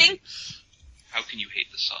think... How can you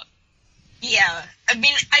hate the sun? Yeah, I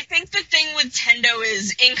mean, I think the thing with Tendo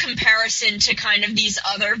is, in comparison to kind of these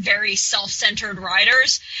other very self-centered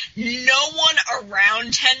writers, no one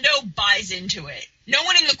around Tendo buys into it. No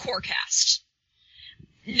one in the core cast.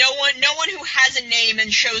 No one who has a name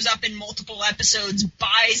and shows up in multiple episodes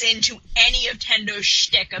buys into any of Tendo's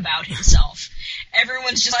shtick about himself.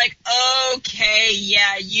 Everyone's just like, okay,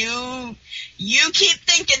 yeah, you keep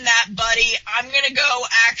thinking that, buddy. I'm gonna go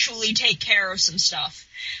actually take care of some stuff.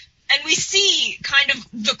 And we see kind of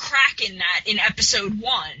the crack in that in episode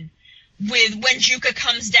 1, with when Juka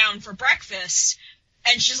comes down for breakfast,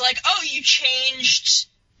 and she's like, oh, you changed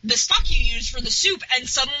the stock you used for the soup, and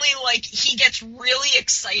suddenly, like, he gets really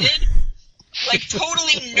excited, like,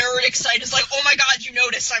 totally nerd excited. It's like, oh my god, you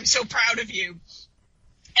noticed, I'm so proud of you.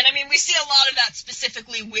 And I mean, we see a lot of that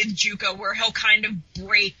specifically with Juka, where he'll kind of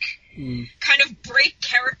break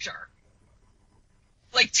character.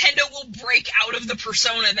 Like, Tendo will break out of the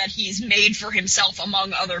persona that he's made for himself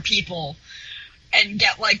among other people, and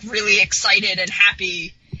get, like, really excited and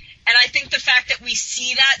happy. And I think the fact that we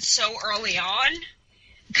see that so early on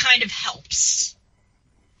kind of helps.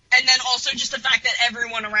 And then also just the fact that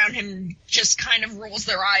everyone around him just kind of rolls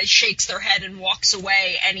their eyes, shakes their head, and walks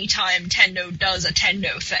away anytime Tendo does a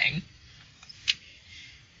Tendo thing.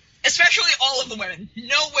 Especially all of the women.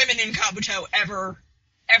 No women in Kabuto ever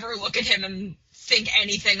look at him and think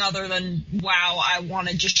anything other than, wow, I want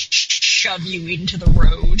to just shove you into the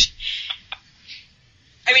road.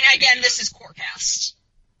 I mean, again, this is core cast.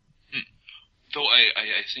 Though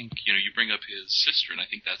I think, you bring up his sister, and I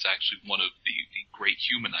think that's actually one of the great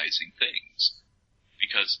humanizing things.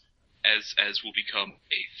 Because as will become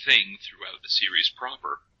a thing throughout the series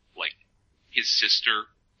proper, like, his sister,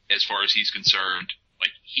 as far as he's concerned,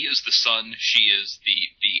 like, he is the sun, she is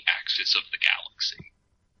the axis of the galaxy.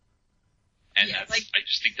 And Yeah, I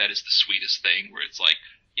just think that is the sweetest thing, where it's like,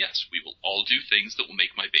 yes, we will all do things that will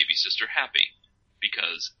make my baby sister happy,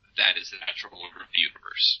 because that is the natural order of the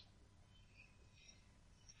universe.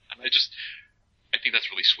 And I think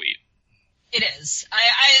that's really sweet. It is.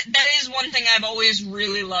 That is one thing I've always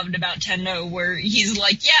really loved about Tendo, where he's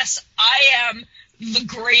like, yes, I am the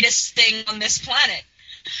greatest thing on this planet.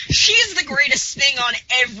 She's the greatest thing on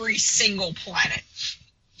every single planet.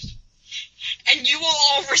 And you will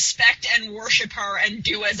all respect and worship her and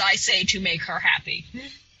do as I say to make her happy.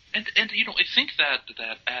 And I think that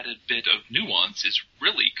added bit of nuance is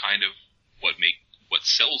really kind of what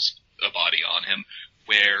sells a body on him,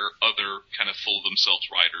 where other kind of full of themselves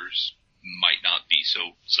writers might not be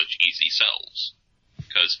such easy sells.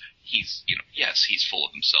 Because he's, yes, he's full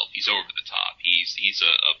of himself. He's over the top. He's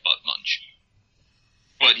a butt munch.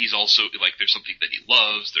 But he's also, like, there's something that he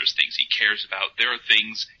loves. There's things he cares about. There are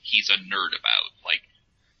things he's a nerd about. Like,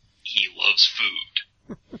 he loves food.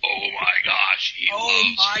 Oh my gosh, he loves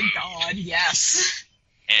food. Oh my god, yes.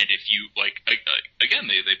 And if you, like, again,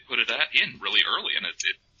 they put it in really early, and it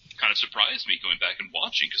kind of surprised me going back and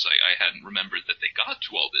watching, because I hadn't remembered that they got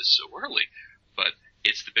to all this so early. But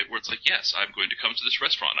it's the bit where it's like, yes, I'm going to come to this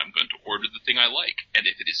restaurant, I'm going to order the thing I like, and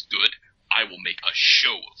if it is good, I will make a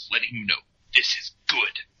show of letting you know, this is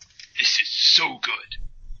good. This is so good.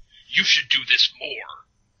 You should do this more.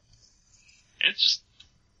 And it's just,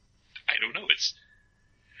 I don't know,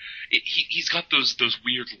 he's got those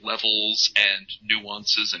weird levels and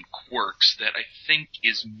nuances and quirks that I think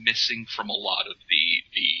is missing from a lot of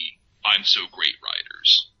the I'm so great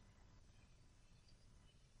writers.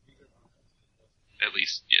 At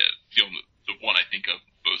least, yeah, the one I think of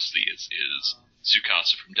mostly is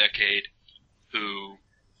Tsukasa from Decade, who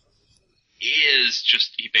is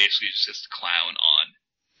he basically just has to clown on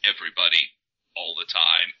everybody all the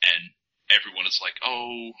time, and everyone is like,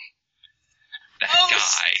 oh, that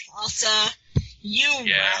guy. Tsukasa, you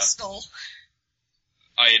rascal.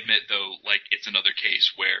 I admit, though, like, it's another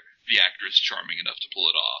case where the actor is charming enough to pull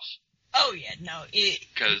it off. Oh, yeah, no.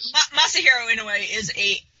 Because Masahiro Inoue is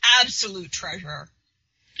a absolute treasure.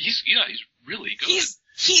 He's really good.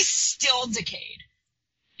 He's still Decade.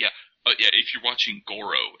 Yeah. If you're watching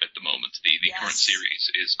Goro at the moment, the current series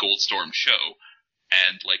is Goldstorm's show,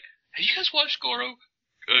 and, like, have you guys watched Goro?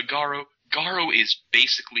 Garo is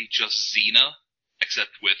basically just Xena,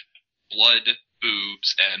 except with blood,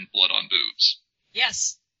 boobs, and blood on boobs.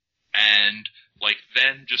 Yes. And, like,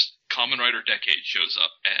 then just Kamen Rider Decade shows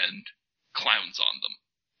up and clowns on them.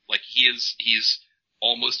 Like, he's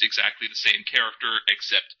almost exactly the same character,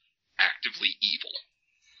 except actively evil.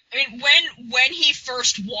 I mean, when he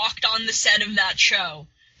first walked on the set of that show,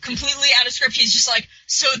 completely out of script, he's just like,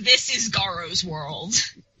 so this is Garo's world.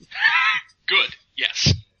 Good,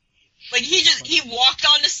 yes. Like, he walked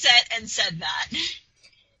on the set and said that.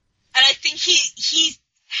 And I think he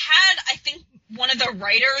had, I think, one of the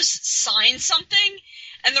writers sign something,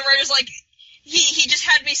 and the writer's like, he just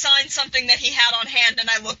had me sign something that he had on hand, and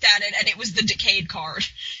I looked at it, and it was the Decade card.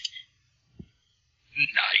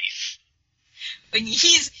 Nice. Like,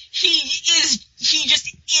 he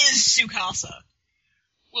just is Tsukasa.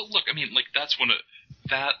 Well, look, I mean, like, that's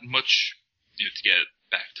that much, to get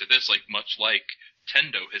back to this, like, much like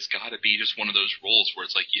Tendo has got to be just one of those roles where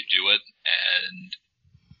it's like, you do it, and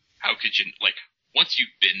how could you, like, once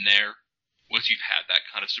you've been there, once you've had that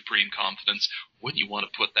kind of supreme confidence, wouldn't you want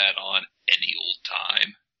to put that on any old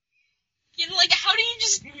time? You know, like, how do you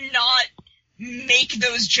just not make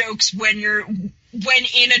those jokes when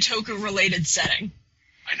in a Toku-related setting?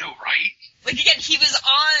 I know, right? Like, again, he was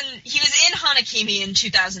in Hanakimi in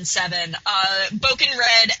 2007, Boken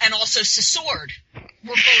Red and also Sisord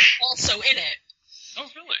were both also in it. Oh,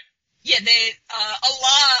 really? Yeah,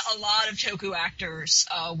 a lot of Toku actors,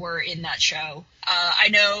 were in that show. I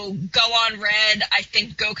know Go On Red, I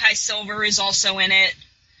think Gokai Silver is also in it.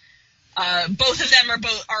 Both of them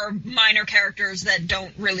are minor characters that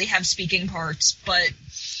don't really have speaking parts, but,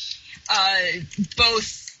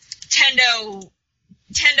 both Tendo,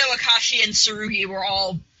 Akashi, and Tsurugi were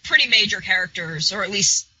all pretty major characters, or at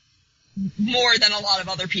least more than a lot of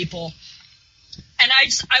other people. And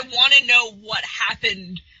I want to know what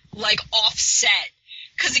happened, like, offset.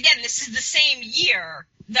 Because, again, this is the same year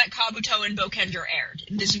that Kabuto and Bokender aired.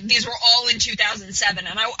 These were all in 2007,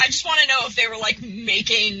 and I just want to know if they were, like,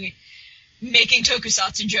 making making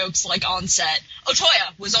tokusatsu jokes, like, on set.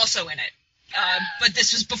 Otoya was also in it, but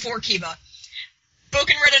this was before Kiba.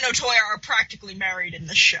 Boken Red and Otoya are practically married in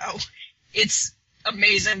the show. It's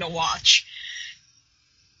amazing to watch.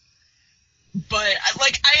 But,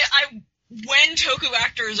 like, when toku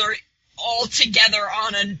actors are all together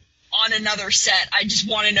on another set, I just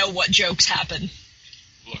want to know what jokes happen.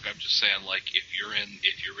 Look, I'm just saying, like, if you're in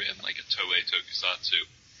like a Toei Tokusatsu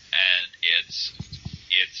and it's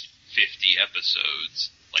 50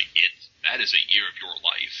 episodes, like, that is a year of your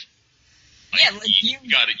life. Like, yeah, like, you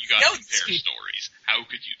gotta compare stories. How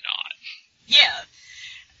could you not? Yeah.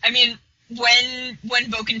 I mean, when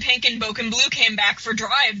Boken Pink and Boken Blue came back for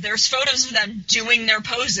Drive, there's photos of them doing their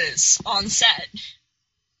poses on set.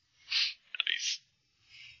 Nice.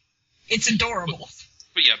 It's adorable.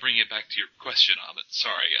 But yeah, bringing it back to your question, Amit,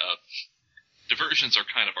 sorry, diversions are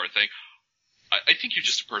kind of our thing. I think you're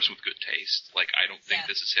just a person with good taste. Like, I don't think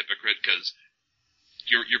this is hypocrite, because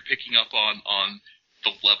you're picking up on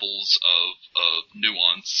the levels of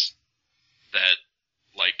nuance that,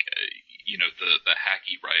 like, the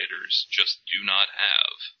hacky writers just do not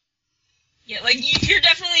have. Yeah, like, you're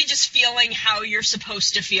definitely just feeling how you're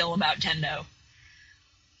supposed to feel about Tendo.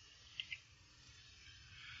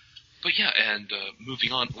 But yeah, and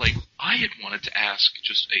moving on, like, I had wanted to ask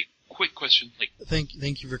just a quick question, like...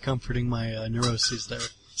 Thank you for comforting my neuroses there.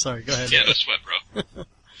 Sorry, go ahead. Yeah, no sweat, bro.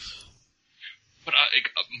 But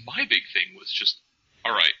my big thing was just,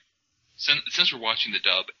 alright, since we're watching the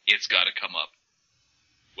dub, it's gotta come up.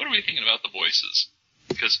 What are we thinking about the voices?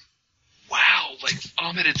 Because, wow, like,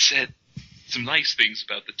 Amit had said some nice things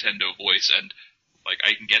about the Tendo voice, and, like,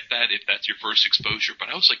 I can get that if that's your first exposure, but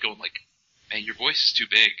I was, like, going, like, man, your voice is too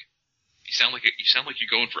big. You sound like you're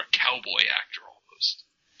going for a cowboy actor almost.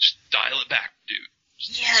 Just dial it back, dude.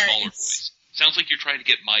 Just a smaller voice. Sounds like you're trying to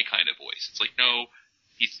get my kind of voice. It's like, no,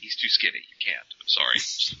 he's too skinny. You can't. I'm sorry.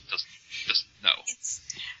 Just no.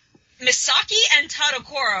 Misaki and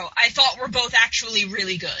Tadokoro, I thought were both actually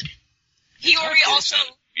really good. Hiyori also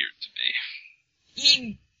weird to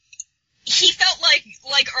me. He felt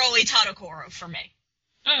like early Tadokoro for me.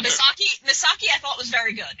 Misaki I thought was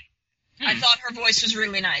very good. I thought her voice was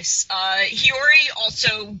really nice. Hiyori,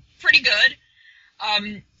 also pretty good.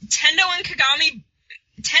 Tendo and Kagami,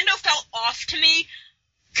 Tendo felt off to me.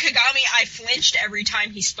 Kagami, I flinched every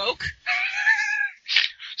time he spoke.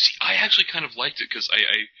 See, I actually kind of liked it, because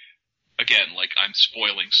again, like, I'm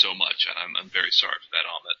spoiling so much, and I'm very sorry for that,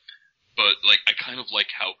 Amit. But, like, I kind of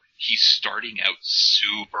like how he's starting out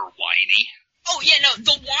super whiny. Oh, yeah, no,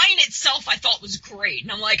 the whine itself I thought was great.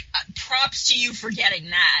 And I'm like, props to you for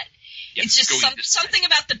getting that. Yeah, it's just something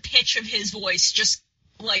about the pitch of his voice, just,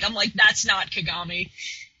 like, I'm like, that's not Kagami.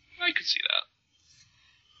 I could see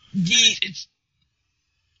that.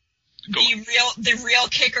 The real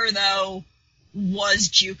kicker, though, was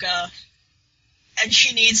Juka. And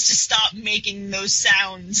she needs to stop making those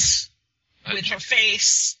sounds with her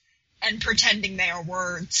face and pretending they are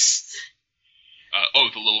words.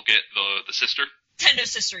 The sister?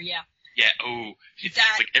 Tendo's sister, yeah. Yeah,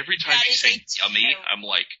 like, every time she says yummy, I'm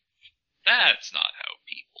like, that's not how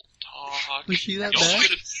people talk. Was she that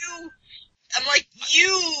bad? I'm like,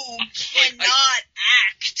 you cannot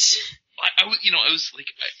act. I was like,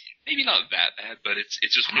 maybe not that bad, but it's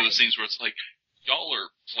just one of those things where it's like, y'all are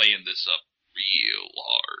playing this up real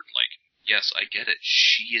hard. Like, yes, I get it.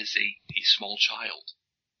 She is a small child.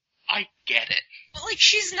 I get it. But, like,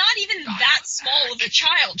 she's not even that small of a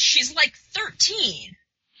child. She's, like, 13.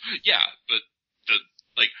 Yeah, but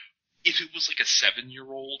if it was like a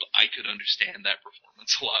 7-year-old, I could understand that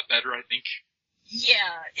performance a lot better, I think.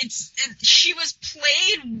 Yeah, she was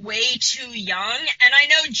played way too young, and I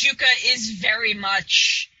know Juka is very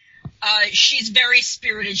much, she's very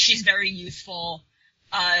spirited, she's very youthful,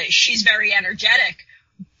 she's very energetic,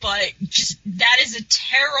 but just, that is a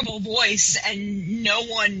terrible voice, and no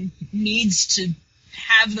one needs to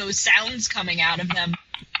have those sounds coming out of them.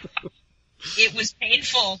 It was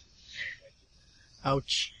painful.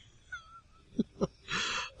 Ouch.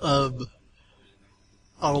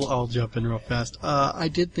 I'll jump in real fast. I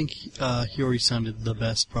did think Hiyori sounded the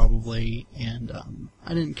best, probably, and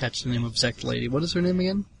I didn't catch the name of Sect Lady. What is her name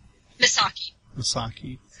again?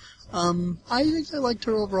 Misaki. I think I liked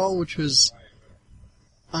her overall, which was...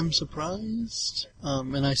 I'm surprised,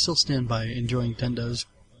 and I still stand by enjoying Tendo's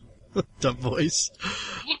dub voice.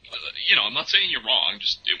 Look, I'm not saying you're wrong,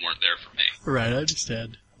 just it weren't there for me. Right, I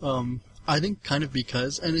understand. I think kind of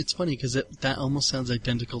because, and it's funny because that almost sounds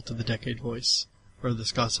identical to the Decade voice, or the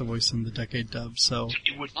Scasa voice in the Decade dub, so...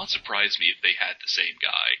 It would not surprise me if they had the same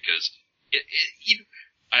guy, because,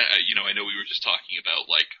 I know we were just talking about,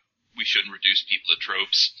 like, we shouldn't reduce people to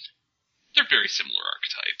tropes. They're very similar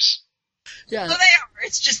archetypes. Yeah. Well, they are.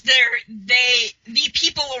 It's just the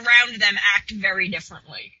people around them act very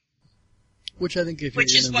differently. Which I think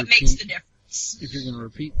Which is what makes the difference. If you're going to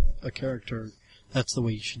repeat a character, that's the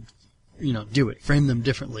way you should, do it. Frame them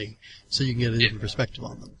differently so you can get a different perspective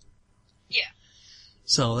on them. Yeah.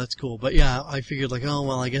 So that's cool. But yeah, I figured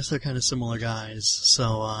I guess they're kind of similar guys.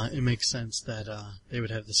 So it makes sense that they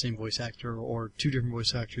would have the same voice actor or two different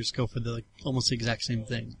voice actors go for almost the exact same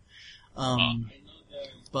thing.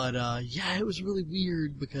 But yeah, it was really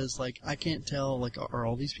weird because I can't tell are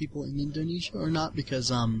all these people in Indonesia or not,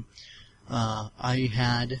 because I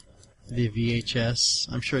had the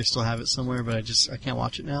VHS. I'm sure I still have it somewhere, but I can't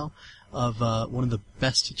watch it now. Of one of the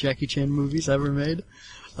best Jackie Chan movies ever made.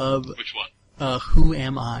 Which one? Who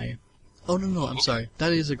Am I? Oh no, I'm sorry.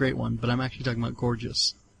 That is a great one, but I'm actually talking about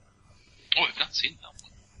Gorgeous. Oh, I've not seen that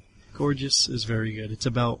one. Gorgeous is very good. It's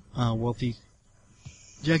about wealthy.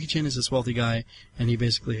 Jackie Chan is this wealthy guy, and he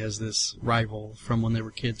basically has this rival from when they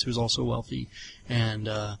were kids who's also wealthy, and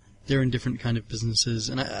they're in different kind of businesses.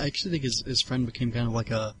 And I actually think his friend became kind of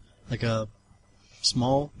like a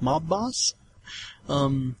small mob boss.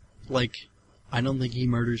 I don't think he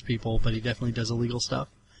murders people, but he definitely does illegal stuff.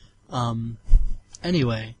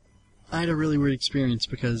 Anyway, I had a really weird experience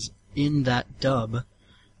because in that dub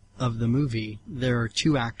of the movie, there are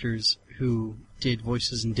two actors who did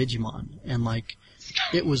voices in Digimon, and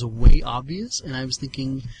it was way obvious, and I was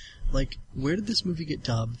thinking, where did this movie get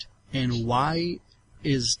dubbed, and why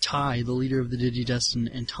is Tai, the leader of the Digidestin,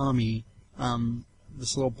 and Tommy,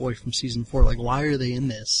 this little boy from season 4, why are they in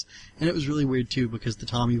this? And it was really weird too, because the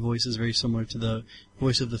Tommy voice is very similar to the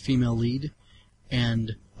voice of the female lead,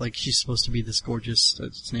 and she's supposed to be this gorgeous,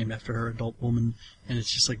 it's named after her, adult woman, and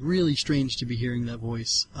it's just really strange to be hearing that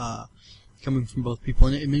voice coming from both people,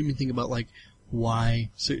 and it made me think about why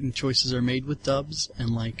certain choices are made with dubs,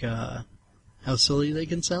 and how silly they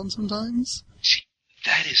can sound sometimes. See,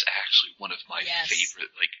 that is actually one of my favorite,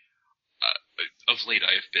 of late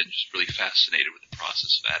I have been just really fascinated with the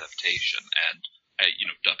process of adaptation, and,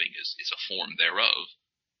 dubbing is a form thereof.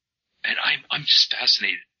 And I'm just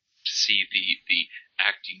fascinated to see the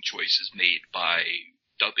acting choices made by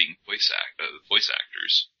dubbing voice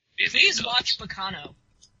actors. Please watch Bacano.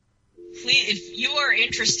 Please, if you are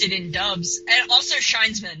interested in dubs, and also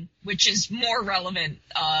Shinesman, which is more relevant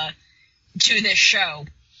to this show.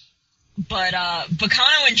 But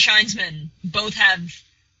Bacano and Shinesman both have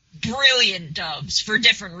brilliant dubs for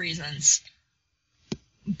different reasons,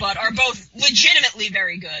 but are both legitimately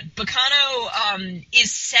very good. Bacano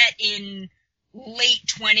is set in late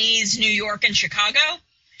 20s New York and Chicago,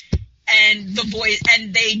 and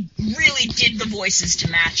they really did the voices to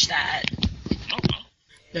match that.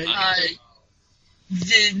 The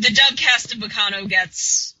dub cast of Bacano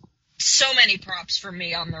gets so many props from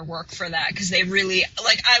me on their work for that, because they really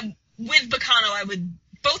with Bacano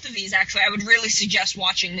both of these actually I would really suggest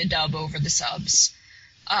watching the dub over the subs.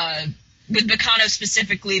 With Bacano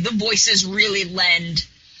specifically, the voices really lend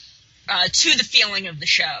to the feeling of the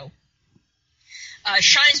show.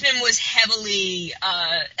 Shinesman was heavily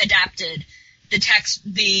adapted.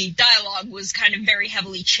 The dialogue was kind of very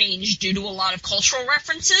heavily changed due to a lot of cultural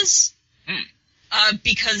references.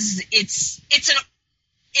 Because it's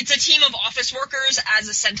a team of office workers as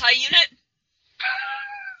a Sentai unit.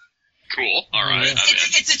 Cool. All right.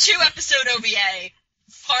 It's a 2-episode OVA.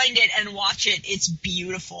 Find it and watch it. It's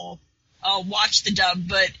beautiful. Watch the dub,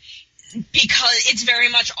 but because it's very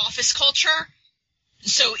much office culture,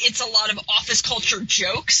 so it's a lot of office culture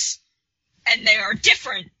jokes, and they are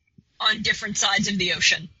different on different sides of the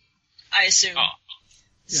ocean, I assume. Oh.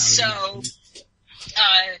 Yeah, so,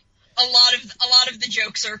 a lot of the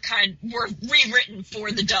jokes were rewritten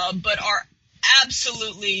for the dub, but are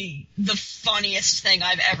absolutely the funniest thing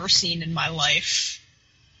I've ever seen in my life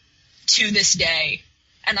to this day.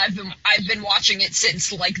 And I've been watching it since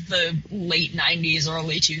the late 90s,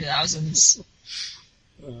 early 2000s.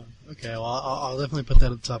 Okay, well I'll definitely put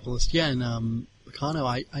that at the top of the list. Yeah, and Bacano,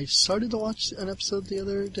 I started to watch an episode the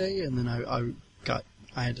other day, and then I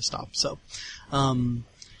had to stop. So,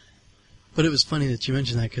 but it was funny that you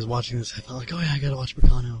mentioned that, because watching this, I thought oh yeah, I gotta watch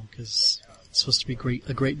Bacano, because it's supposed to be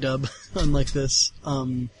a great dub, unlike this.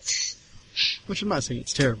 Which I'm not saying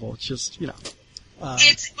it's terrible. It's just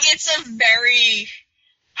it's a very,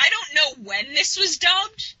 I don't know when this was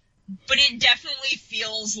dubbed, but it definitely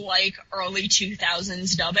feels like early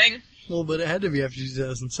 2000s dubbing. Well, but it had to be after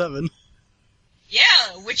 2007.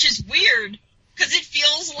 Yeah, which is weird, because it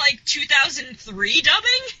feels like 2003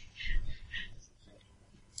 dubbing.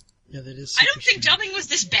 Yeah, that is. I don't think dubbing was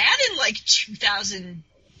this bad in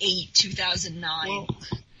 2008, 2009. Well,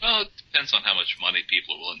 Well, it depends on how much money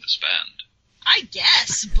people are willing to spend. I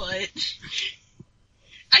guess, but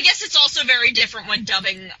I guess it's also very different when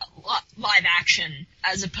dubbing live action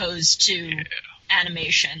as opposed to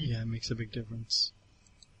animation. Yeah, it makes a big difference.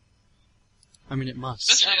 I mean, it must.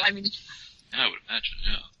 That's- So, I mean, I would imagine,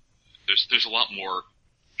 yeah. There's a lot more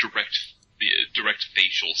direct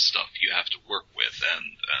facial stuff you have to work with, and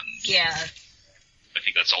yeah. I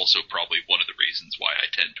think that's also probably one of the reasons why I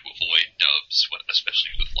tend to avoid dubs,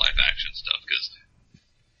 especially with live action stuff, because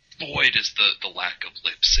boy, does the lack of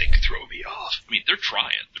lip sync throw me off. I mean, they're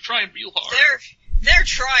trying real hard. They're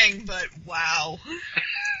trying, but wow.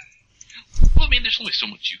 Well, I mean, there's only so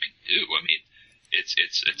much you can do. I mean, it's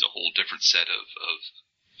a whole different set of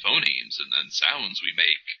phonemes and then sounds we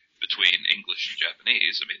make between English and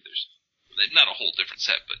Japanese. I mean, there's not a whole different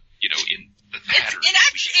set, but in the pattern.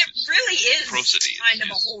 It really is prosody kind of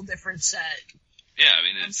a whole different set. Yeah, I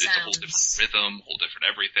mean, it's a whole different rhythm, whole different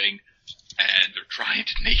everything, and they're trying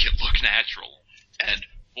to make it look natural. And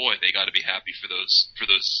boy, they got to be happy for those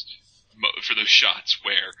shots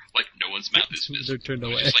where like no one's mouth is visible. They're turned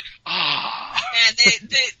away. It's just like And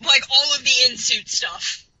they like all of the in-suit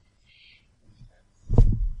stuff.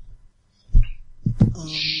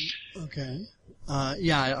 Okay.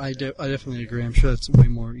 Yeah, I definitely agree. I'm sure it's way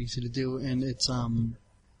more easy to do, and it's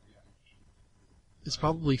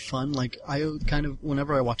probably fun. Like,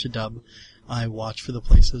 whenever I watch a dub, I watch for the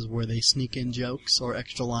places where they sneak in jokes or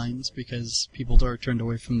extra lines because people are turned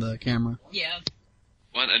away from the camera. Yeah.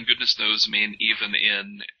 Well, and goodness knows, I mean, even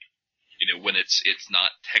in, when it's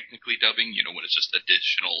not technically dubbing, when it's just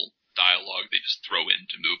additional dialogue they just throw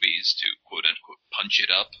into movies to quote unquote punch it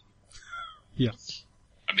up. Yeah.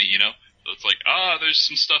 I mean, so it's like, there's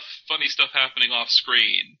some funny stuff happening off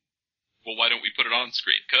screen. Well, why don't we put it on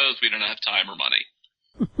screen? 'Cause we don't have time or money.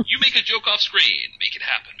 You make a joke off screen, make it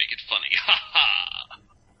happen, make it funny. Ha ha!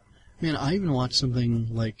 Man, I even watched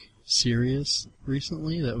something, like, serious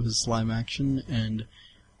recently that was live action, and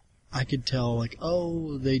I could tell, like,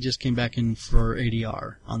 they just came back in for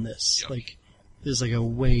ADR on this. Yep. Like, there's, like, a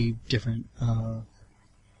way different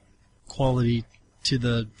quality to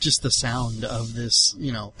the sound of this,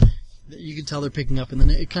 you can tell they're picking up, and then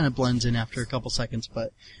it kind of blends in after a couple seconds,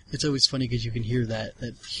 but it's always funny because you can hear that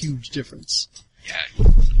huge difference. Yeah, you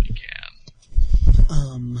really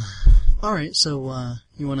can. Alright, so,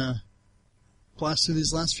 you wanna blast through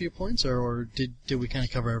these last few points, or did we kind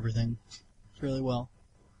of cover everything really well?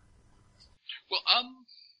 Well, I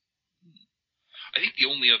think the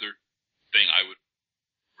only other thing I would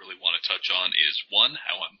really want to touch on is, one,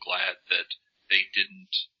 how I'm glad that they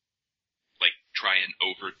didn't, like, try and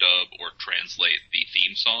overdub or translate the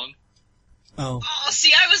theme song. Oh,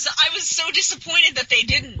 see, I was so disappointed that they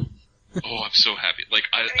didn't. Oh, I'm so happy. Like,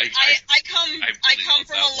 I come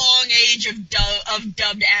from a long age of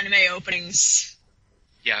dubbed anime openings.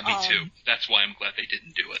 Yeah, me too. That's why I'm glad they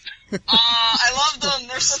didn't do it. I love them.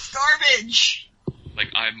 They're such garbage.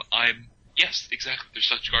 Like, yes, exactly. They're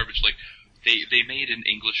such garbage. Like, they made an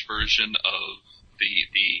English version of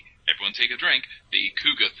the Everyone Take a Drink, the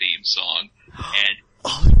Kuga theme song, and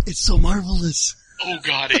it's so marvelous. Oh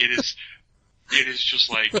god, it is just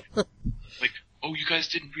like, oh, you guys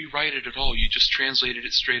didn't rewrite it at all. You just translated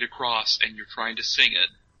it straight across, and you're trying to sing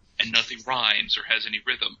it, and nothing rhymes or has any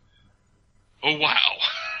rhythm. Oh wow.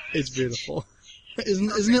 It's beautiful.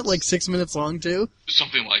 Isn't it like 6 minutes long too?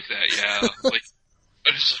 Something like that, yeah. Like,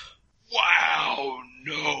 it's like, wow,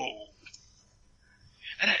 no.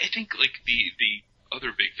 And I think, like, the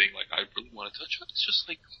other big thing, like, I really want to touch on is just,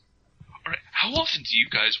 like, alright, how often do you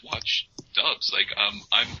guys watch dubs? Like, I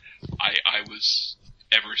was,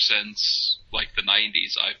 ever since, like, the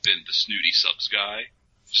 90s, I've been the snooty subs guy.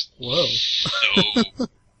 Just Whoa.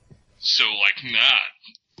 So, like, nah,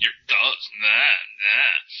 your dubs, nah.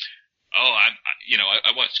 Oh, I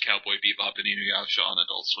watched Cowboy Bebop and Inuyasha on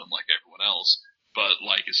Adult Swim like everyone else. But,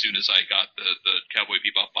 like, as soon as I got the Cowboy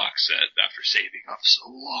Bebop box set, after saving up so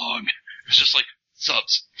long, it was just like,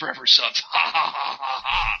 subs, forever subs, ha ha ha ha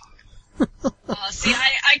ha. See,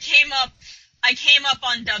 I came up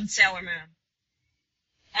on dubbed Sailor Moon.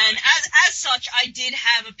 And as such, I did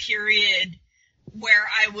have a period where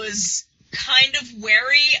I was kind of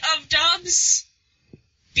wary of dubs,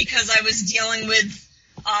 because I was dealing with,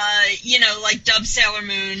 like dubbed Sailor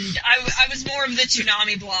Moon. I was more of the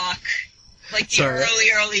Toonami block. Like the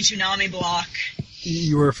early Toonami block.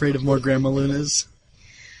 You were afraid of more Grandma Lunas?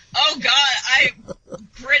 Oh god,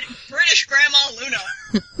 British Grandma Luna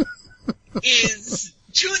is,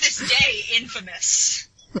 to this day, infamous.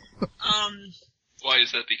 Why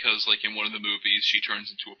is that? Because, like, in one of the movies, she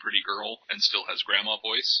turns into a pretty girl and still has grandma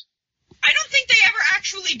voice? I don't think they ever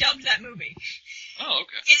actually dubbed that movie. Oh,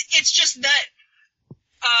 okay. It's just that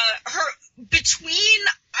between,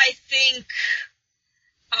 I think,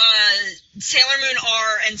 Sailor Moon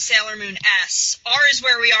R and Sailor Moon S. R is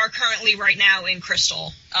where we are currently right now in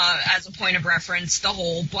Crystal, as a point of reference, the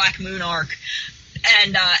whole Black Moon arc.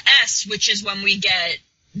 And S, which is when we get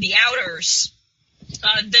the Outers,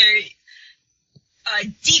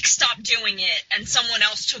 Deke stopped doing it, and someone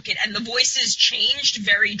else took it, and the voices changed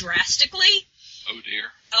very drastically. Oh,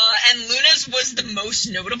 dear. And Luna's was the most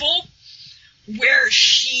notable, where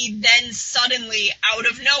she then suddenly, out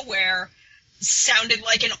of nowhere, sounded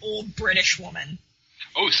like an old British woman.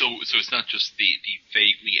 Oh, so it's not just the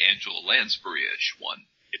vaguely Angela Lansbury-ish one.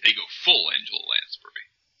 If they go full Angela Lansbury.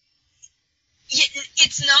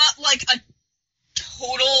 It's not like a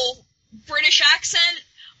total British accent,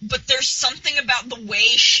 but there's something about the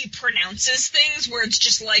way she pronounces things where it's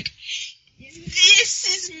just like, this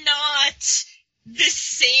is not the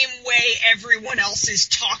same way everyone else is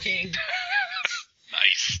talking.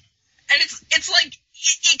 Nice. And it's like,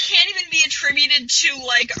 it can't even be attributed to,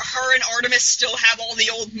 like, her and Artemis still have all the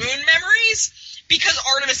old Moon memories, because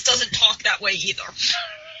Artemis doesn't talk that way either.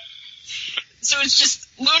 So it's just,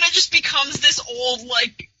 Luna just becomes this old,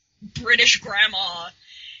 like, British grandma,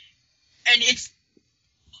 and it's,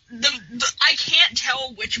 I can't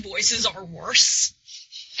tell which voices are worse.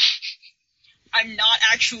 I'm not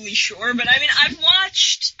actually sure, but I mean, I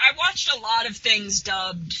watched a lot of things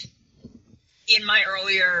dubbed in my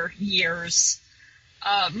earlier years.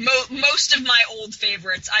 Most of my old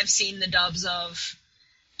favorites I've seen the dubs of.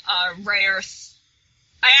 Rayearth.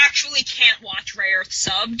 I actually can't watch Rayearth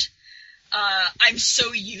subbed. I'm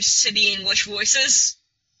so used to the English voices,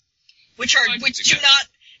 which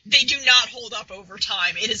do not hold up over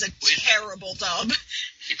time. It is a terrible dub.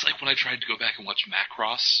 It's like when I tried to go back and watch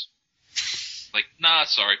Macross. Like, nah,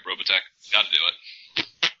 sorry, Robotech, gotta do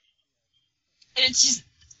it. And it's just,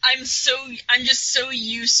 I'm just so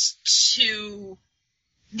used to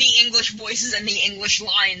the English voices and the English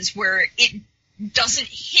lines where it doesn't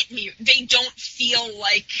hit me. They don't feel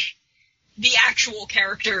like the actual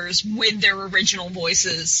characters with their original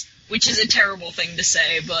voices, which is a terrible thing to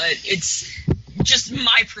say, but it's just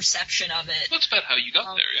my perception of it. That's about how you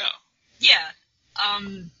got there, yeah. Yeah.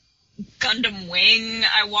 Gundam Wing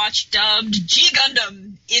I watched dubbed.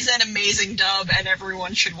 G-Gundam is an amazing dub, and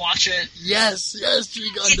everyone should watch it. Yes,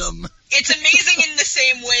 G-Gundam. It's amazing in the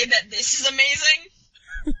same way that this is amazing.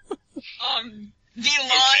 The line...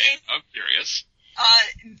 Okay, I'm curious.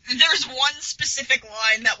 There's one specific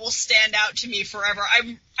line that will stand out to me forever.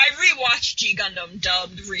 I rewatched G-Gundam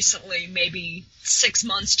dubbed recently, maybe 6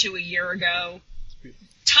 months to a year ago.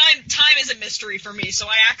 Time is a mystery for me, so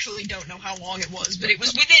I actually don't know how long it was, but it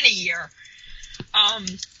was within a year.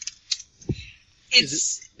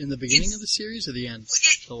 Is it in the beginning of the series or the end?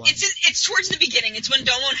 It's towards the beginning. It's when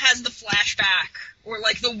Domon has the flashback, or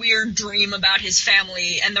like the weird dream about his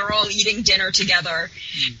family, and they're all eating dinner together.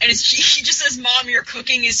 And he just says, "Mom, your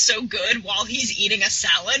cooking is so good," while he's eating a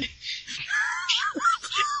salad.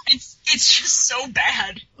 It's just so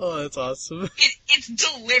bad. Oh, that's awesome. It's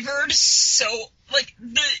delivered so, like,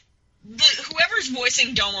 the whoever's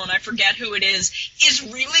voicing Domon, I forget who it is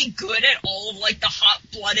really good at all of, like, the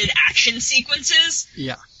hot-blooded action sequences.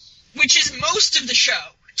 Yeah. Which is most of the show,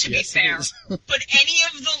 to be fair. But any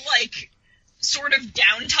of the, like, sort of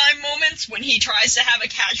downtime moments when he tries to have a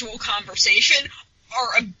casual conversation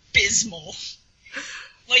are abysmal.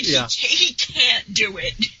 Like, yeah. he can't do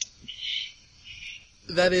it.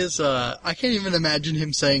 That is, I can't even imagine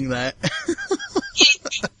him saying that.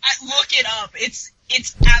 Look it up. It's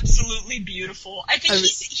absolutely beautiful. I think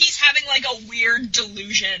he's having, like, a weird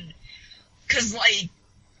delusion. 'Cause, like,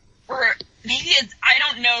 or maybe I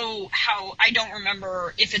don't know how, I don't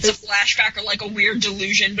remember if it's a flashback or, like, a weird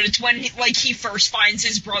delusion, but it's when, he first finds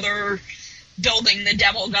his brother building the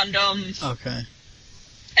Devil Gundam. Okay.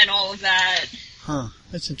 And all of that. Huh.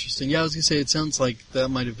 That's interesting. Yeah, I was gonna say, it sounds like that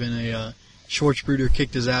might have been a, Schwarzbruder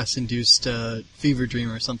kicked his ass-induced fever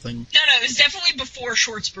dream or something. No, it was definitely before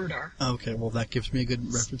Schwarzbruder. Okay, well that gives me a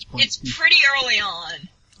good reference point. It's pretty early on.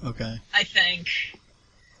 Okay. I think.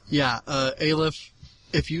 Yeah, Aleph,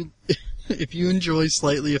 if you enjoy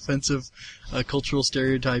slightly offensive cultural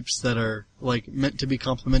stereotypes that are, like, meant to be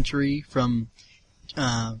complimentary from,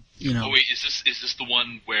 Oh wait, is this the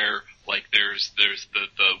one where, like, there's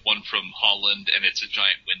the one from Holland and it's a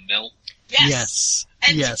giant windmill? Yes.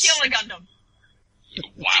 And yes. Tequila Gundam.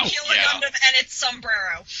 Wow, Tequila Gundam and its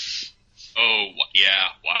sombrero. Oh, yeah,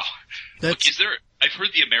 wow. That's... Look, I've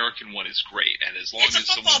heard the American one is great, and as long it's as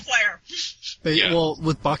a football player. Yeah. Well,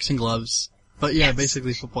 with boxing gloves. But yeah,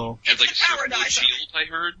 basically football. And like a a power circular shield, I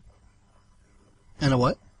heard. And a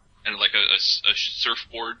what? And like a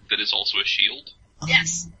surfboard that is also a shield?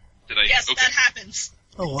 Yes. Yes, that happens.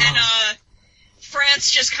 Oh, wow. And, France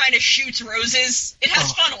just kind of shoots roses. It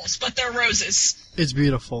has funnels, but they're roses. It's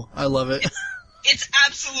beautiful. I love it. It's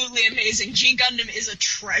absolutely amazing. G Gundam is a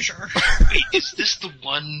treasure. Wait, is this the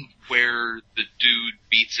one where the dude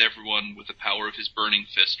beats everyone with the power of his burning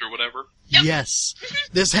fist or whatever? Yep. Yes.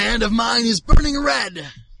 This hand of mine is burning red.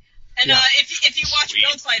 And Yeah. if you watch Sweet.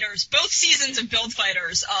 Build Fighters, both seasons of Build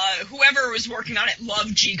Fighters, whoever was working on it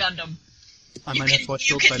loved G Gundam. I You might can- have to watch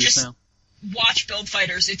you Build can Fighters just- now. Watch Build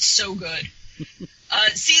Fighters, it's so good.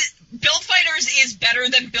 Build Fighters is better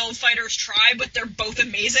than Build Fighters Try, but they're both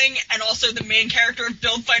amazing, and also the main character of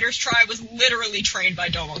Build Fighters Try was literally trained by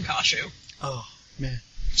Domon Kashu. Oh, man.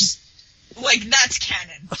 Like, that's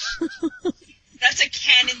canon. That's a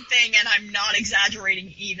canon thing, and I'm not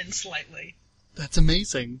exaggerating even slightly. That's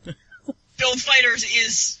amazing. Build Fighters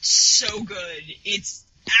is so good. It's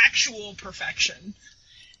actual perfection.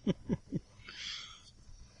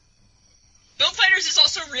 Build Fighters is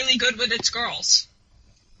also really good with its girls.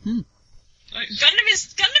 Nice.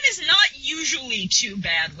 Gundam is not usually too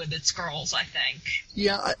bad with its girls, I think.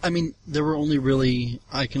 Yeah, I mean, there were only really...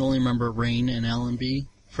 I can only remember Rain and Allenby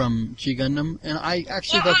from G Gundam, and I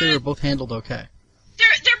actually Well, thought they were both handled okay.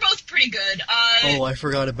 They're both pretty good. Oh, I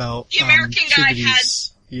forgot about the American guy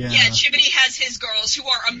Chibity's. Yeah, Chibity has his girls who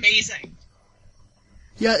are amazing.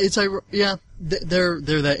 yeah, they're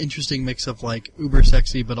that interesting mix of like uber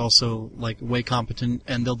sexy, but also like way competent,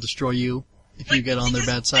 and they'll destroy you if you Like, get on their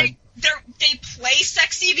because bad side. They play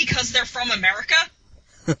sexy because they're from America.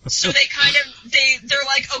 So they kind of they're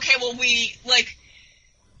like, okay, well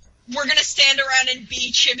we're gonna stand around and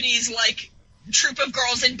be Chibity's like troop of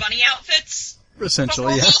girls in bunny outfits. But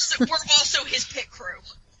Essentially, yeah, we're also his pit crew.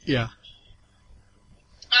 yeah.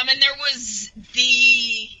 And there was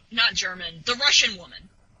the Russian woman.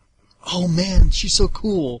 Oh man, she's so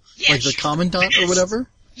cool. Yeah, Like the she's commandant or best. whatever.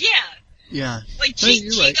 Yeah. Yeah. Like, Hey, G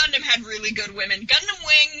you're right. Gundam had really good women. Gundam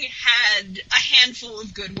Wing had a handful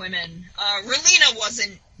of good women. Relina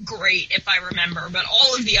wasn't great, if I remember, but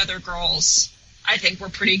all of the other girls, I think, were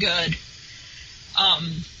pretty good.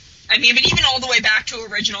 But even all the way back to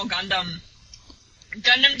original Gundam,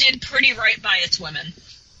 Gundam did pretty right by its women.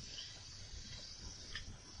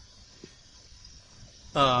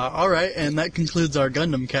 Alright, and that concludes our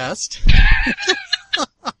Gundam cast.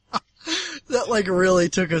 That, like, really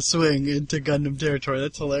took a swing into Gundam territory.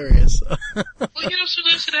 That's hilarious. Well,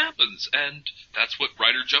 sometimes it happens, and that's what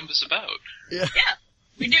Rider Jump is about. Yeah. Yeah,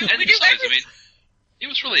 we do. And We do besides, everything. it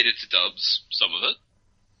was related to dubs, some of it,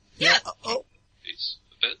 Yeah, Oh, at least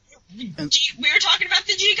a bit. we were talking about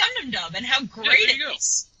the G Gundam dub and how great there it you go.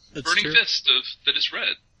 is. that's Burning true. Fist that is red.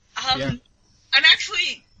 Yeah. I'm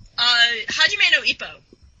actually Hajime no Ippo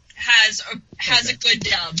has a good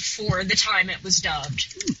dub for the time it was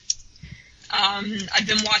dubbed. I've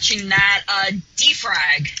been watching that.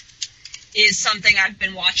 Defrag is something I've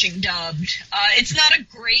been watching dubbed. It's not a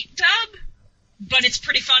great dub, but it's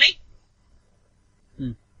pretty funny.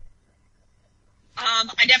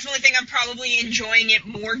 I definitely think I'm probably enjoying it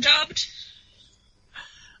more dubbed.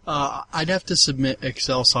 I'd have to submit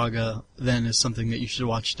Excel Saga then as something that you should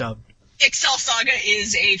watch dubbed. Excel Saga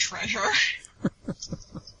is a treasure.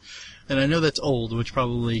 And I know that's old, which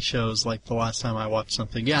probably shows, like, the last time I watched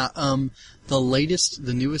something. Yeah,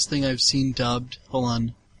 the newest thing I've seen dubbed, hold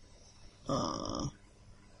on,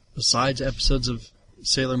 besides episodes of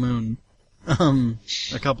Sailor Moon,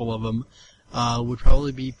 a couple of them, would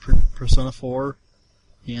probably be Persona 4,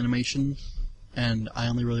 the animation, and I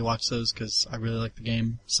only really watch those because I really like the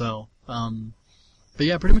game, so, but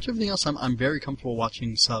yeah, pretty much everything else I'm very comfortable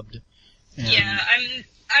watching subbed. And Yeah,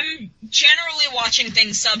 I'm generally watching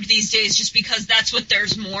things subbed these days just because that's what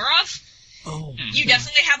there's more of. Oh, You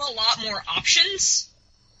definitely have a lot more options.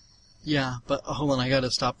 yeah, but hold on, I gotta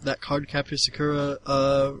stop. That Card Captor Sakura,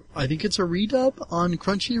 I think it's a redub on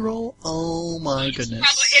Crunchyroll. Oh my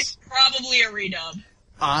goodness. It's probably a redub.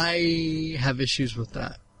 I have issues with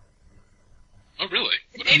that. Oh, really?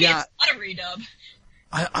 Maybe Yeah. it's not a redub.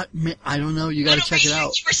 I don't know, you gotta No, check wait, it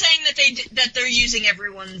out. You were saying that they're using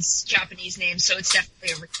everyone's Japanese names, so it's definitely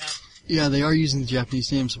a redub. Yeah, they are using the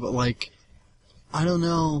Japanese names, but like, I don't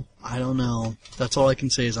know. That's all I can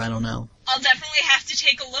say is I don't know. I'll definitely have to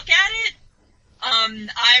take a look at it.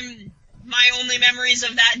 My only memories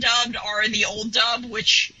of that dubbed are the old dub,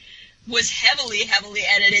 which was heavily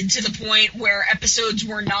edited to the point where episodes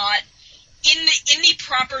were not in the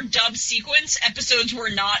proper dub sequence. Episodes were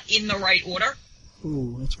not in the right order.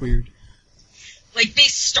 Ooh, that's weird. Like, they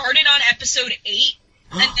started on episode 8,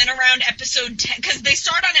 and then around episode 10, because they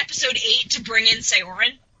start on episode 8 to bring in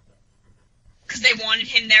Seorin. because they wanted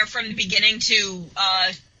him there from the beginning to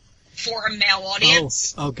for a male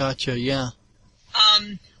audience. Oh, gotcha. Yeah.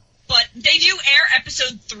 But they do air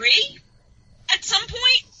episode 3 at some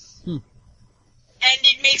point, and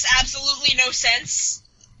it makes absolutely no sense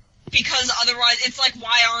because otherwise it's like,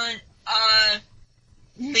 why aren't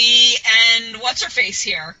Lee and what's her face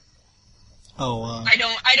here? Oh, I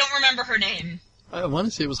don't remember her name. I want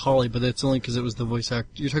to say it was Holly, but that's only because it was the voice actor.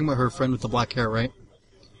 You're talking about her friend with the black hair, right?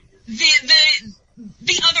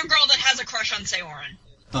 The other girl that has a crush on Seorin.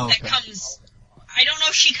 Oh, okay. That comes. I don't know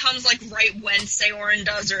if she comes like right when Seorin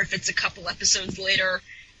does, or if it's a couple episodes later.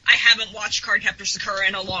 I haven't watched Cardcaptor Sakura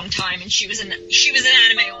in a long time, and she was an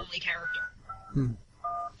anime only character. Mei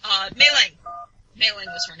Ling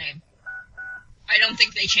was her name. I don't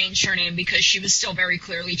think they changed her name because she was still very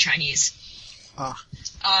clearly Chinese.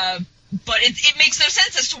 But it makes no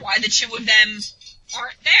sense as to why the two of them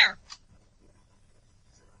aren't there.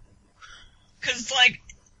 Cause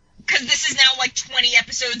this is now like 20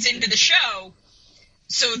 episodes into the show,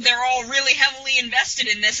 so they're all really heavily invested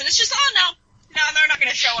in this, and it's just, oh no, they're not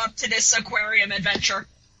gonna show up to this aquarium adventure.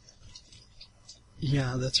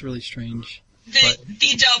 Yeah, that's really strange.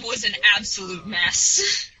 The dub was an absolute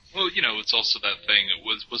mess. Well, it's also that thing.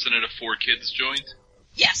 Wasn't it a 4Kids joint?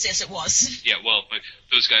 Yes, it was. Yeah, well, like,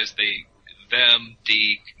 those guys, Deke,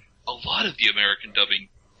 a lot of the American dubbing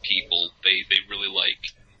people, they really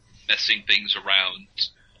like messing things around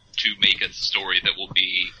to make a story that will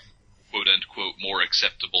be, quote-unquote, more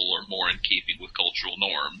acceptable or more in keeping with cultural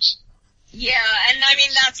norms. Yeah, and I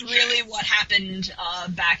mean, that's really what happened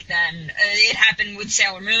back then. It happened with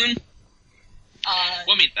Sailor Moon.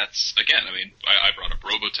 Well, I mean, I brought up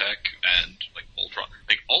Robotech and, like, Voltron.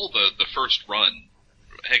 Like, all the first run,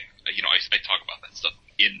 heck, I talk about that stuff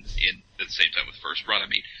in at the same time with first run. I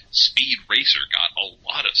mean, Speed Racer got a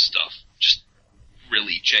lot of stuff just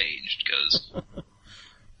really changed, because,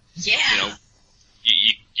 yeah.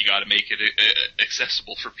 You gotta make it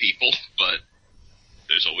accessible for people, but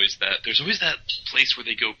there's always that place where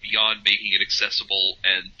they go beyond making it accessible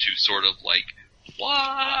and to sort of like,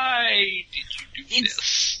 why did you do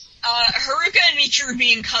this? Haruka and Michiru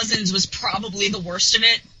being cousins was probably the worst of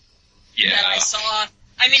it that I saw.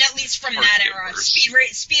 I mean, at least from that era.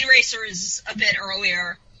 Speed Racer is a bit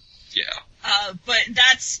earlier. Yeah. But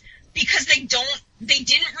that's because they didn't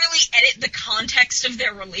really edit the context of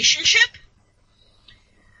their relationship.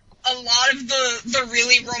 A lot of the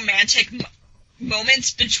really romantic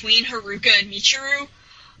moments between Haruka and Michiru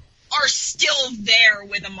are still there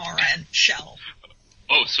with Amara and Shell.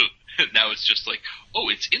 Oh, so now it's just like, oh,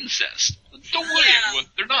 it's incest. Don't worry, everyone,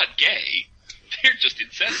 they're not gay. They're just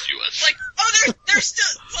incestuous. Like, oh, they're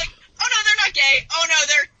still, like, oh no, they're not gay. Oh no,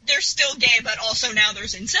 they're still gay, but also now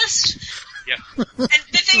there's incest. Yeah. And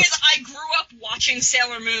the thing is, I grew up watching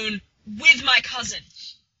Sailor Moon with my cousin.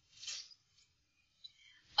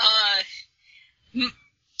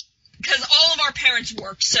 Because all of our parents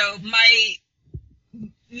worked, so me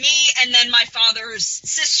and then my father's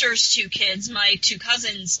sister's 2 kids, my 2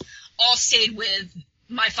 cousins, all stayed with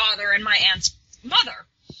my father and my aunt's mother.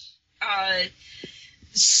 And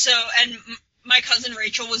my cousin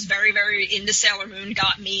Rachel was very, very into Sailor Moon,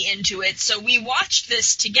 got me into it, so we watched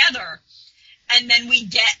this together. And then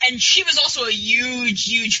and she was also a huge,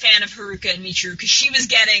 huge fan of Haruka and Michiru, because she was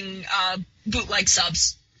getting bootleg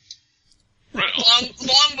subs. Right.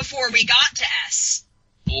 Long before we got to S.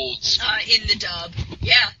 Old school. In the dub.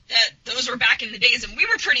 Yeah, those were back in the days, and we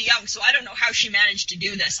were pretty young, so I don't know how she managed to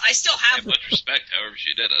do this. I still have much respect, however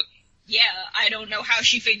she did it. Yeah, I don't know how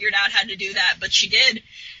she figured out how to do that, but she did.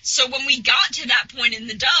 So when we got to that point in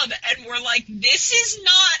the dub, and we're like, this is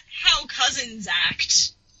not how cousins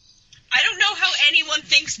act. I don't know how anyone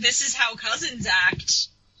thinks this is how cousins act.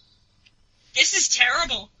 This is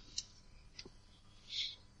terrible.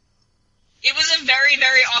 It was a very,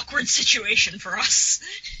 very awkward situation for us.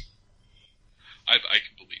 I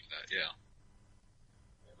can believe that, yeah.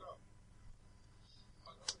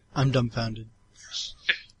 I'm dumbfounded.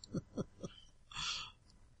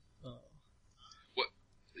 What?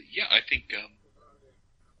 Yeah, I think, yeah. I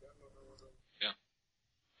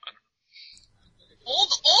don't know.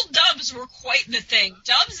 Old dubs were quite the thing.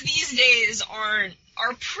 Dubs these days are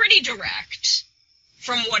pretty direct,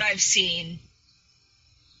 from what I've seen.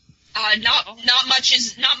 Not much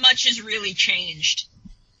is really changed.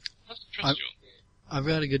 I've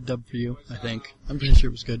got a good dub for you, I think. I'm pretty sure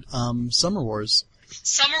it was good. Summer Wars.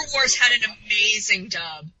 Summer Wars had an amazing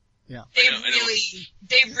dub. Yeah. They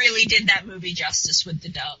really did that movie justice with the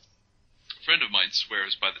dub. A friend of mine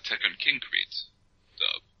swears by the Tekken Kincrete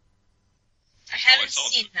dub. I haven't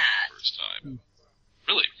seen that. First time.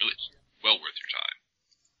 Really, really well worth your time.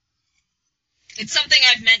 It's something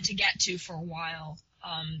I've meant to get to for a while.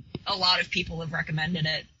 A lot of people have recommended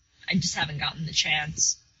it. I just haven't gotten the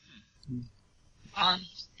chance.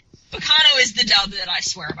 Bacano is the dub that I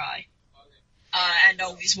swear by. And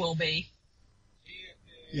always will be.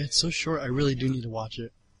 Yeah, it's so short. I really do need to watch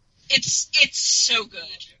it. It's so good.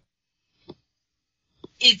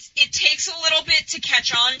 It takes a little bit to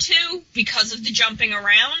catch on to because of the jumping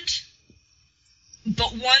around.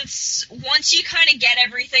 But once you kind of get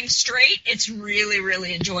everything straight, it's really,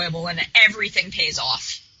 really enjoyable and everything pays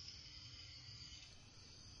off.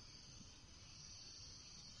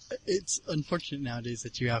 It's unfortunate nowadays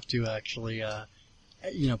that you have to actually,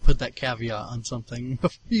 put that caveat on something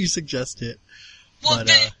before you suggest it. Well,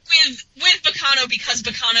 But, with Bacano, because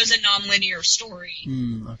Bacano's a non-linear story,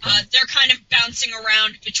 okay. they're kind of bouncing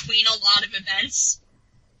around between a lot of events,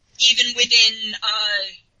 even within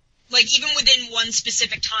one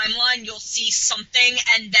specific timeline, you'll see something,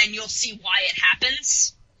 and then you'll see why it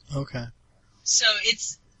happens. Okay. So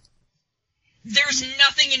there's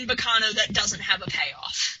nothing in Bacano that doesn't have a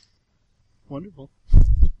payoff. Wonderful. And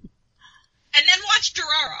then watch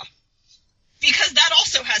Durara, because that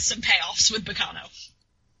also has some payoffs with Bacano.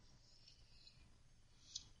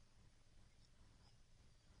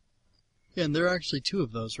 Yeah, and there are actually two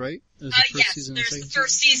of those, right? There's the first Yes, season and there's second the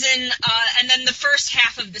first season, and then the first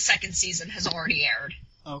half of the second season has already aired.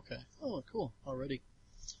 Okay. Oh, cool. Already.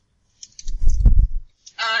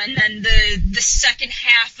 And then the second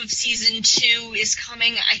half of season 2 is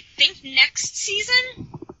coming, I think, next season?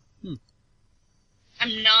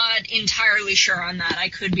 I'm not entirely sure on that. I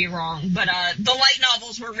could be wrong. But the light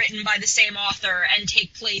novels were written by the same author and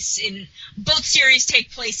both series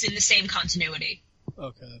take place in the same continuity.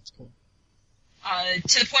 Okay, that's cool.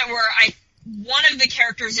 To the point where one of the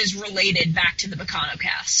characters is related back to the Bacano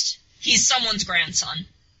cast. He's someone's grandson.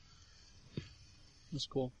 That's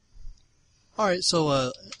cool. Alright,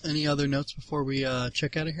 so any other notes before we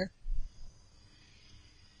check out of here?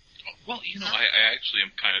 Well, I actually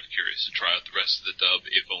am kind of curious to try out the rest of the dub,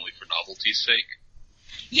 if only for novelty's sake.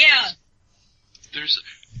 Yeah.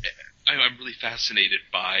 I'm really fascinated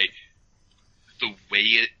by the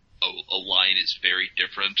way a line is very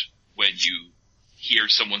different when you hear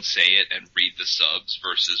someone say it and read the subs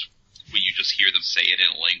versus when you just hear them say it in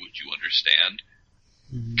a language you understand.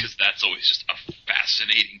 Because that's always just a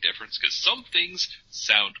fascinating difference, because some things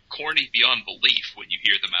sound corny beyond belief when you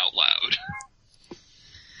hear them out loud.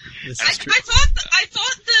 I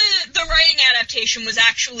thought the writing adaptation was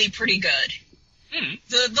actually pretty good.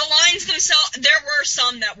 The lines themselves, there were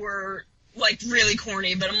some that were really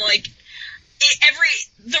corny, but I'm like,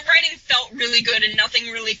 the writing felt really good and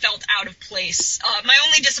nothing really felt out of place. My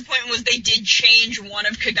only disappointment was they did change one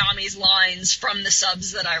of Kagami's lines from the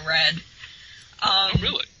subs that I read. Oh,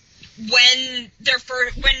 really? When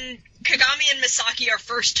Kagami and Misaki are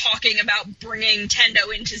first talking about bringing Tendo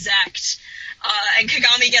into Zect, and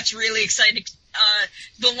Kagami gets really excited.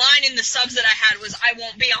 The line in the subs that I had was, "I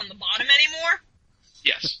won't be on the bottom anymore."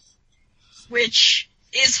 Yes. Which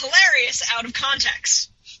is hilarious out of context.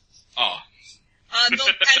 Oh. The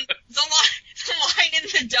line in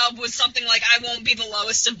the dub was something like, "I won't be the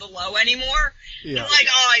lowest of the low anymore." Yeah. I'm like,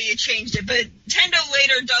 oh, you changed it. But Tendo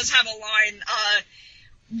later does have a line,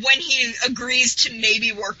 when he agrees to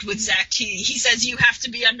maybe work with Zect, he says, "You have to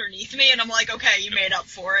be underneath me," and I'm like, okay, you made up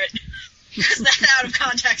for it. Because that out of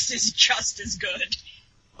context is just as good.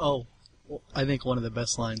 Oh, well, I think one of the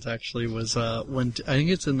best lines actually was when I think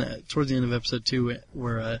it's towards the end of episode 2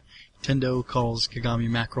 where Tendo calls Kagami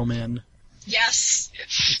Mackerel Man. Yes.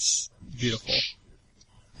 It's beautiful,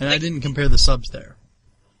 and I didn't compare the subs there.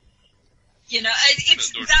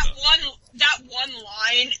 It's that one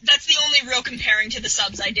line. That's the only real comparing to the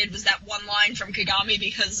subs I did was that one line from Kagami,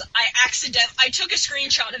 because I took a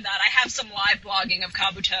screenshot of that. I have some live blogging of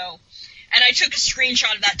Kabuto. And I took a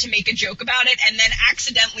screenshot of that to make a joke about it, and then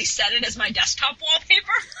accidentally set it as my desktop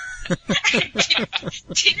wallpaper.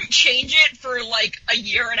 didn't change it for a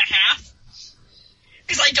year and a half.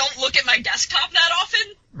 Because I don't look at my desktop that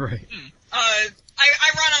often. Right. I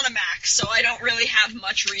run on a Mac, so I don't really have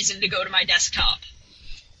much reason to go to my desktop.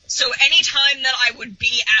 So any time that I would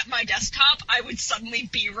be at my desktop, I would suddenly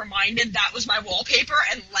be reminded that was my wallpaper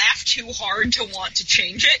and laugh too hard to want to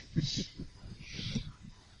change it.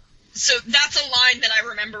 So that's a line that I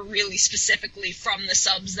remember really specifically from the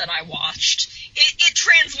subs that I watched. It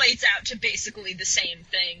translates out to basically the same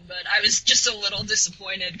thing, but I was just a little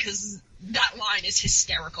disappointed because that line is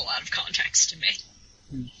hysterical out of context to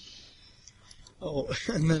me. Oh,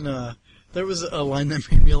 and then there was a line that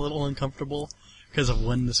made me a little uncomfortable because of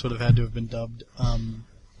when this would have had to have been dubbed. I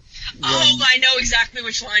know exactly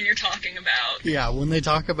which line you're talking about. Yeah, when they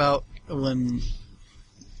talk about when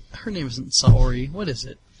her name isn't Saori. What is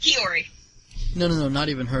it? Hiyori. No, not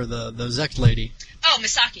even her. The Zect lady. Oh,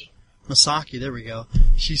 Misaki. Masaki, there we go.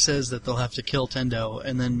 She says that they'll have to kill Tendo,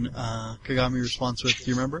 and then Kagami responds with, do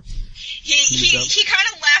you remember? He kind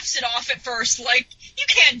of laughs it off at first, like, you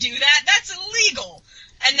can't do that, that's illegal.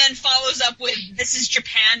 And then follows up with, this is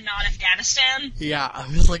Japan, not Afghanistan. Yeah, I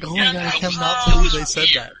was like, oh my god, I cannot believe they said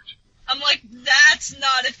that. I'm like, that's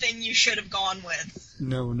not a thing you should have gone with.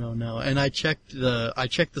 No. And I checked the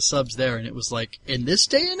subs there, and it was like, in this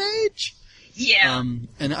day and age? Yeah.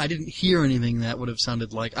 And I didn't hear anything that would have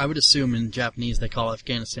sounded like, I would assume in Japanese they call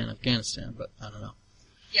Afghanistan, but I don't know.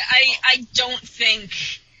 Yeah, I don't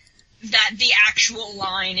think that the actual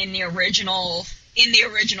line in the original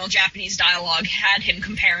Japanese dialogue had him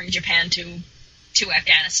comparing Japan to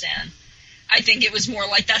Afghanistan. I think it was more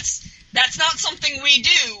like, that's not something we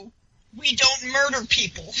do. We don't murder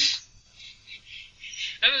people.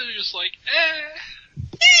 And then they're just like,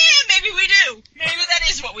 maybe we do. Maybe that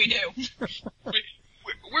is what we do.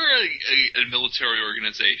 We're a military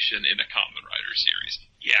organization in a Kamen Rider series.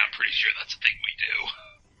 Yeah, I'm pretty sure that's a thing we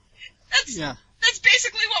do. That's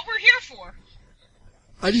basically what we're here for.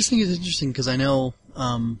 I just think it's interesting because I know,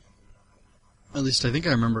 at least I think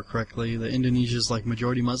I remember correctly, that Indonesia's like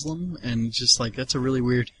majority Muslim, and just like that's a really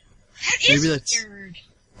weird. Maybe that's weird.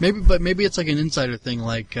 Maybe it's like an insider thing,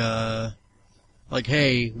 like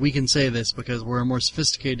hey, we can say this because we're a more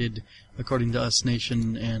sophisticated, according to us,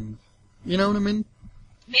 nation, and you know what I mean?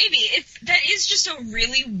 Maybe that is just a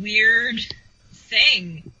really weird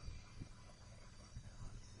thing.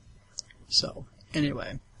 So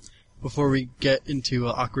anyway, before we get into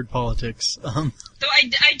awkward politics, So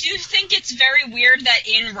I do think it's very weird that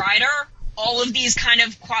in Rider, all of these kind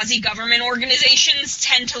of quasi-government organizations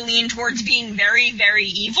tend to lean towards being very, very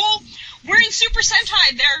evil. Where in Super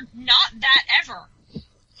Sentai, they're not that ever.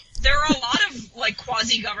 There are a lot of, like,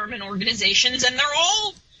 quasi-government organizations, and they're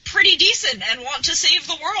all pretty decent and want to save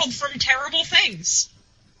the world from terrible things.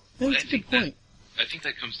 That's a good point. I think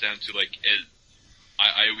that comes down to, like,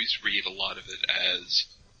 I always read a lot of it as,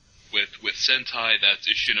 with Sentai, that's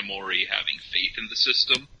Ishinomori having faith in the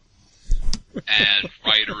system, and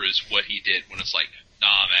Rider is what he did when it's like,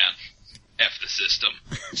 nah, man, F the system.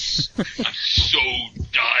 I'm so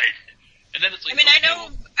done. And then it's like, I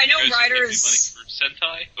know Rider is money for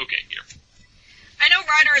Sentai. Okay, here. I know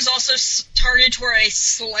Rider is also targeted toward a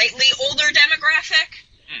slightly older demographic,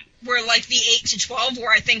 where like the 8 to 12,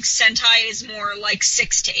 where I think Sentai is more like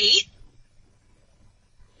 6 to 8.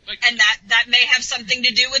 And that may have something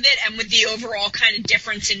to do with it, and with the overall kind of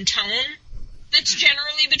difference in tone that's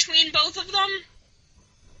generally between both of them.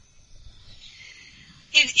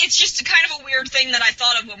 It's just a kind of a weird thing that I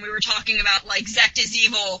thought of when we were talking about, like, Zect is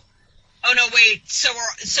evil. Oh no, wait, so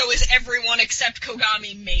is everyone except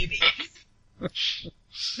Kogami, maybe.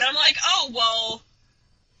 Then I'm like, oh, well,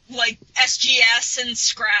 like, SGS and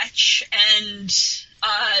Scratch and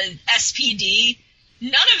SPD,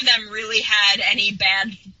 none of them really had any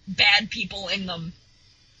bad people in them.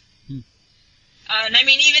 And I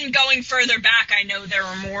mean, even going further back, I know there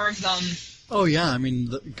were more of them. Oh yeah, I mean,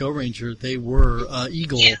 the Go Ranger, they were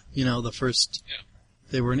Eagle, you know, the first. Yeah.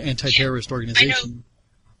 They were an anti-terrorist organization.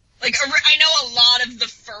 I know a lot of the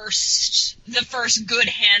first good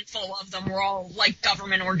handful of them were all like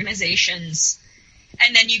government organizations,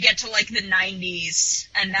 and then you get to like the 90s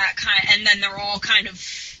and and then they're all kind of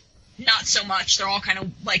not so much. They're all kind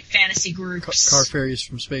of like fantasy groups. Car ferries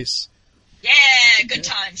from space. Yeah, good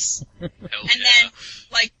times. Hell and then,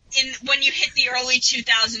 like, when you hit the early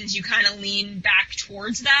 2000s, you kind of lean back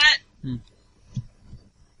towards that.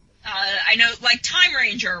 I know, like, Time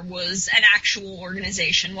Ranger was an actual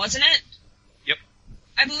organization, wasn't it? Yep.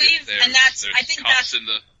 I believe, and I think that's in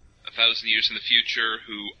the 1,000 years in the future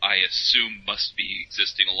who I assume must be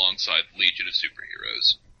existing alongside the Legion of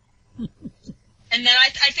Superheroes. And then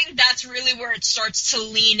I think that's really where it starts to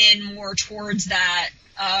lean in more towards that.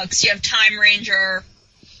 Because you have Time Ranger,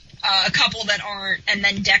 a couple that aren't, and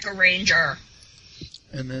then Deca Ranger.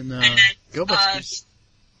 And then Go Busters.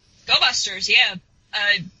 Go Busters, yeah.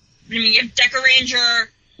 I mean, you have Deca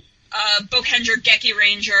Ranger, Bokenger, Geki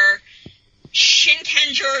Ranger,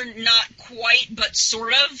 Shinkenger, not quite, but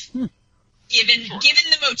sort of. Given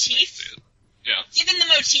the motif. Yeah. Given the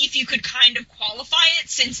motif, you could kind of qualify it,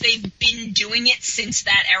 since they've been doing it since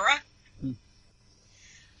that era.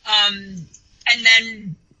 And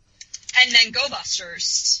then Go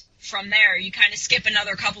Busters. From there, you kind of skip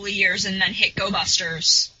another couple of years and then hit Go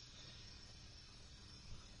Busters.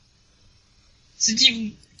 So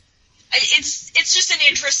it's just an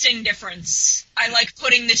interesting difference. I like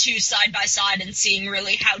putting the two side by side and seeing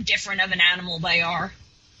really how different of an animal they are.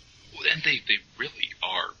 And they really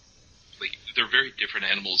are. Like, they're very different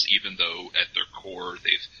animals, even though at their core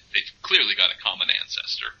they've clearly got a common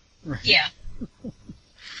ancestor. Right. Yeah.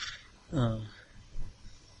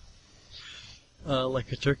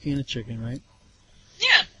 Like a turkey and a chicken, right?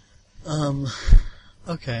 Yeah.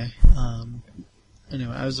 Okay.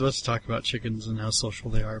 Anyway, I was about to talk about chickens and how social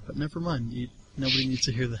they are, but never mind. Nobody needs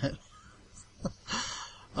to hear that.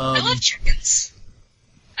 I love chickens.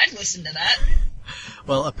 I'd listen to that.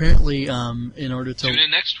 Well, apparently, in order Tune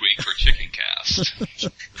in next week for Chicken Cast.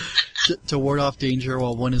 to ward off danger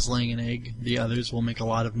while one is laying an egg, the others will make a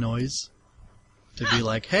lot of noise to be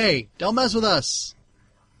like, "Hey, don't mess with us!"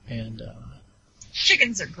 And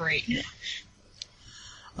chickens are great.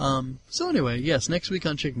 So anyway, yes, next week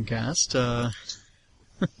on Chicken Cast. Okay,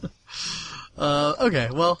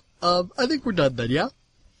 well, I think we're done then, yeah?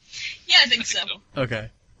 Yeah, I think so. Okay.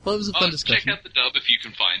 Well, it was a fun discussion. Check out the dub if you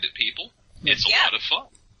can find it, people. It's a lot of fun.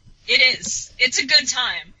 It is. It's a good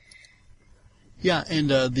time. Yeah, and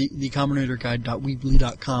the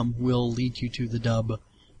CommonRaiderGuide.weebly.com will lead you to the dub,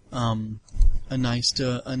 a nice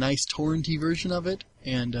torrenty version of it,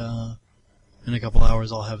 and in a couple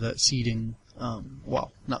hours I'll have that seeding.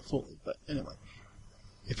 Well, not fully, but anyway.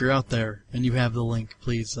 If you're out there and you have the link,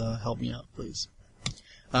 please help me out, please.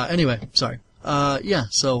 Anyway, sorry. Yeah.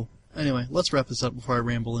 So anyway, let's wrap this up before I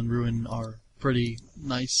ramble and ruin our pretty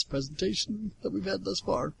nice presentation that we've had thus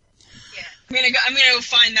far. Yeah, I'm gonna go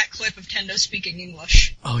find that clip of Tendo speaking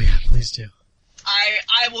English. Oh yeah, please do.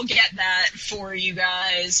 I will get that for you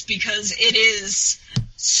guys because it is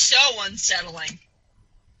so unsettling.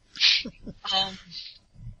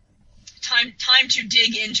 Time to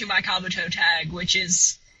dig into my Kabuto tag, which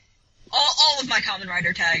is all of my Kamen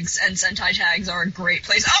Rider tags and Sentai tags are a great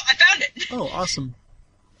place. Oh, I found it! Oh, awesome.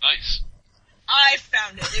 Nice. I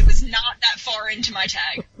found it. It was not that far into my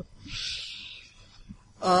tag.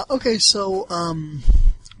 Okay, so,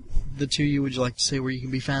 the two of you, would you like to say where you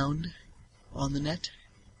can be found on the net?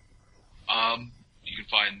 You can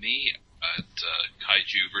find me at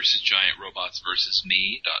Kaiju vs. Giant Robots vs.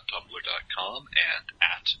 Me.tumblr.com and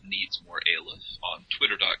at NeedsMoreAlif on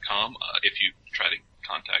Twitter.com. If you try to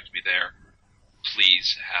contact me there,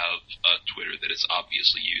 please have a Twitter that is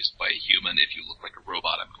obviously used by a human. If you look like a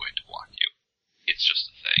robot, I'm going to block you. It's just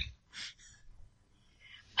a thing.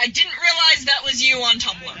 I didn't realize that was you on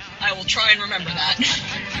Tumblr. I will try and remember that.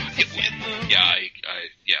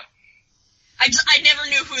 Yeah. I never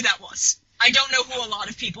knew who that was. I don't know who a lot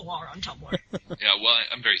of people are on Tumblr. Yeah, well,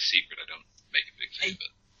 I'm very secret. I don't make a big thing of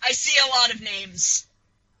it. I see a lot of names,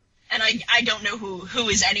 and I don't know who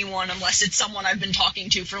is anyone unless it's someone I've been talking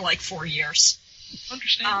to for like 4 years.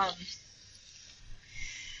 Understandable.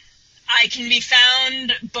 I can be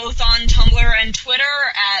found both on Tumblr and Twitter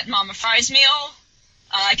at Mama Fries Meal.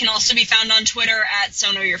 I can also be found on Twitter at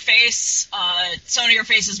Sono Your Face. Sono Your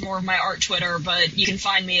Face is more of my art Twitter, but you can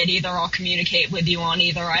find me at either. I'll communicate with you on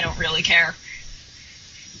either. I don't really care.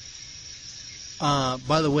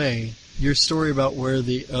 By the way, your story about where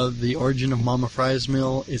the origin of Mama Fries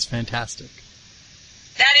Meal is fantastic.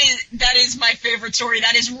 That is my favorite story.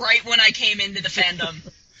 That is right when I came into the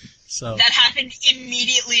fandom. So that happened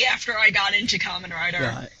immediately after I got into Kamen Rider.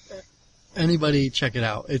 Yeah, anybody check it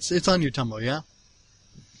out. It's on your Tumblr, yeah?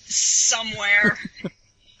 Somewhere.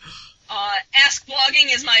 Ask Blogging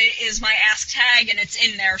is my ask tag, and it's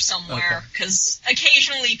in there somewhere, because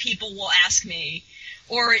occasionally people will ask me,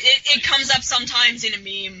 or it comes up sometimes in a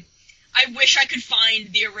meme. I wish I could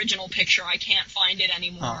find the original picture. I can't find it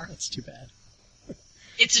anymore. Oh, that's too bad.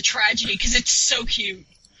 It's a tragedy, because it's so cute.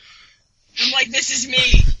 I'm like, this is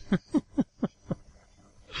me.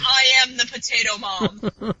 I am the potato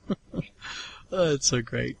mom. That's so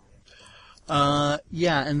great.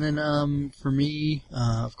 Yeah, and then, for me,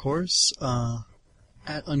 of course,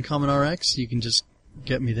 at UncommonRx, you can just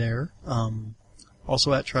get me there.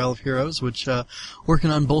 Also at Trial of Heroes, which,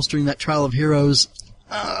 working on bolstering that Trial of Heroes,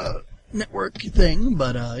 network thing,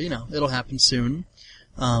 but, it'll happen soon.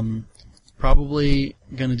 Probably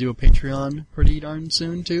gonna do a Patreon pretty darn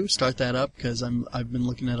soon, too. Start that up, because I've been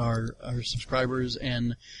looking at our subscribers,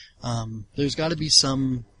 and, there's gotta be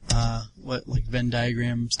some, like Venn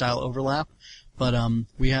diagram style overlap. But,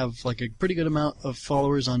 we have, like, a pretty good amount of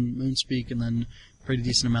followers on Moonspeak and then pretty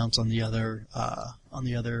decent amounts on the other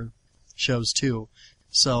shows, too.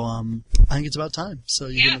 So, I think it's about time. So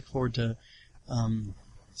you can look forward to,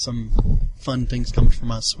 some fun things coming from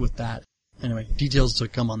us with that. Anyway, details to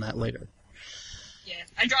come on that later. Yeah.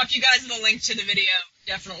 I dropped you guys the link to the video.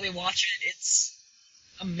 Definitely watch it. It's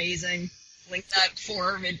amazing. link that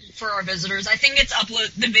for our visitors. I think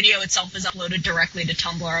the video itself is uploaded directly to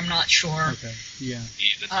Tumblr. I'm not sure. Okay. Yeah.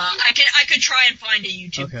 I could try and find a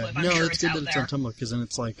YouTube clip. I'm sure it's good out that it's there. on Tumblr because then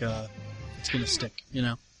it's like it's gonna stick, you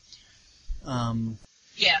know.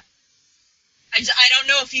 Yeah. I don't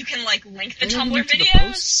know if you can like link the I'm gonna Tumblr link to the videos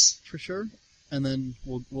post for sure, and then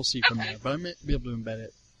we'll see from there. But I may be able to embed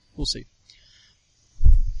it. We'll see.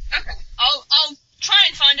 Okay. I'll try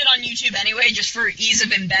and find it on YouTube anyway, just for ease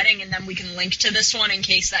of embedding, and then we can link to this one in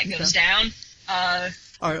case that goes down. All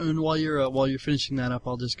right, and while you're finishing that up,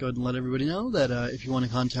 I'll just go ahead and let everybody know that if you want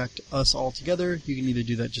to contact us all together, you can either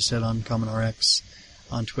do that just at UncommonRx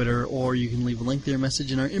on Twitter, or you can leave a link there,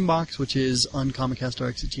 message in our inbox, which is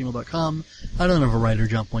uncommoncast@gmail.com. I don't have a writer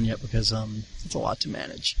jump one yet because it's a lot to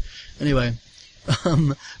manage. Anyway,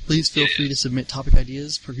 please feel free to submit topic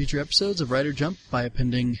ideas for future episodes of Writer Jump by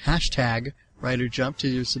appending hashtag Writer Jump to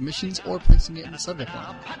your submissions or placing it in the subject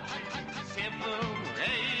line.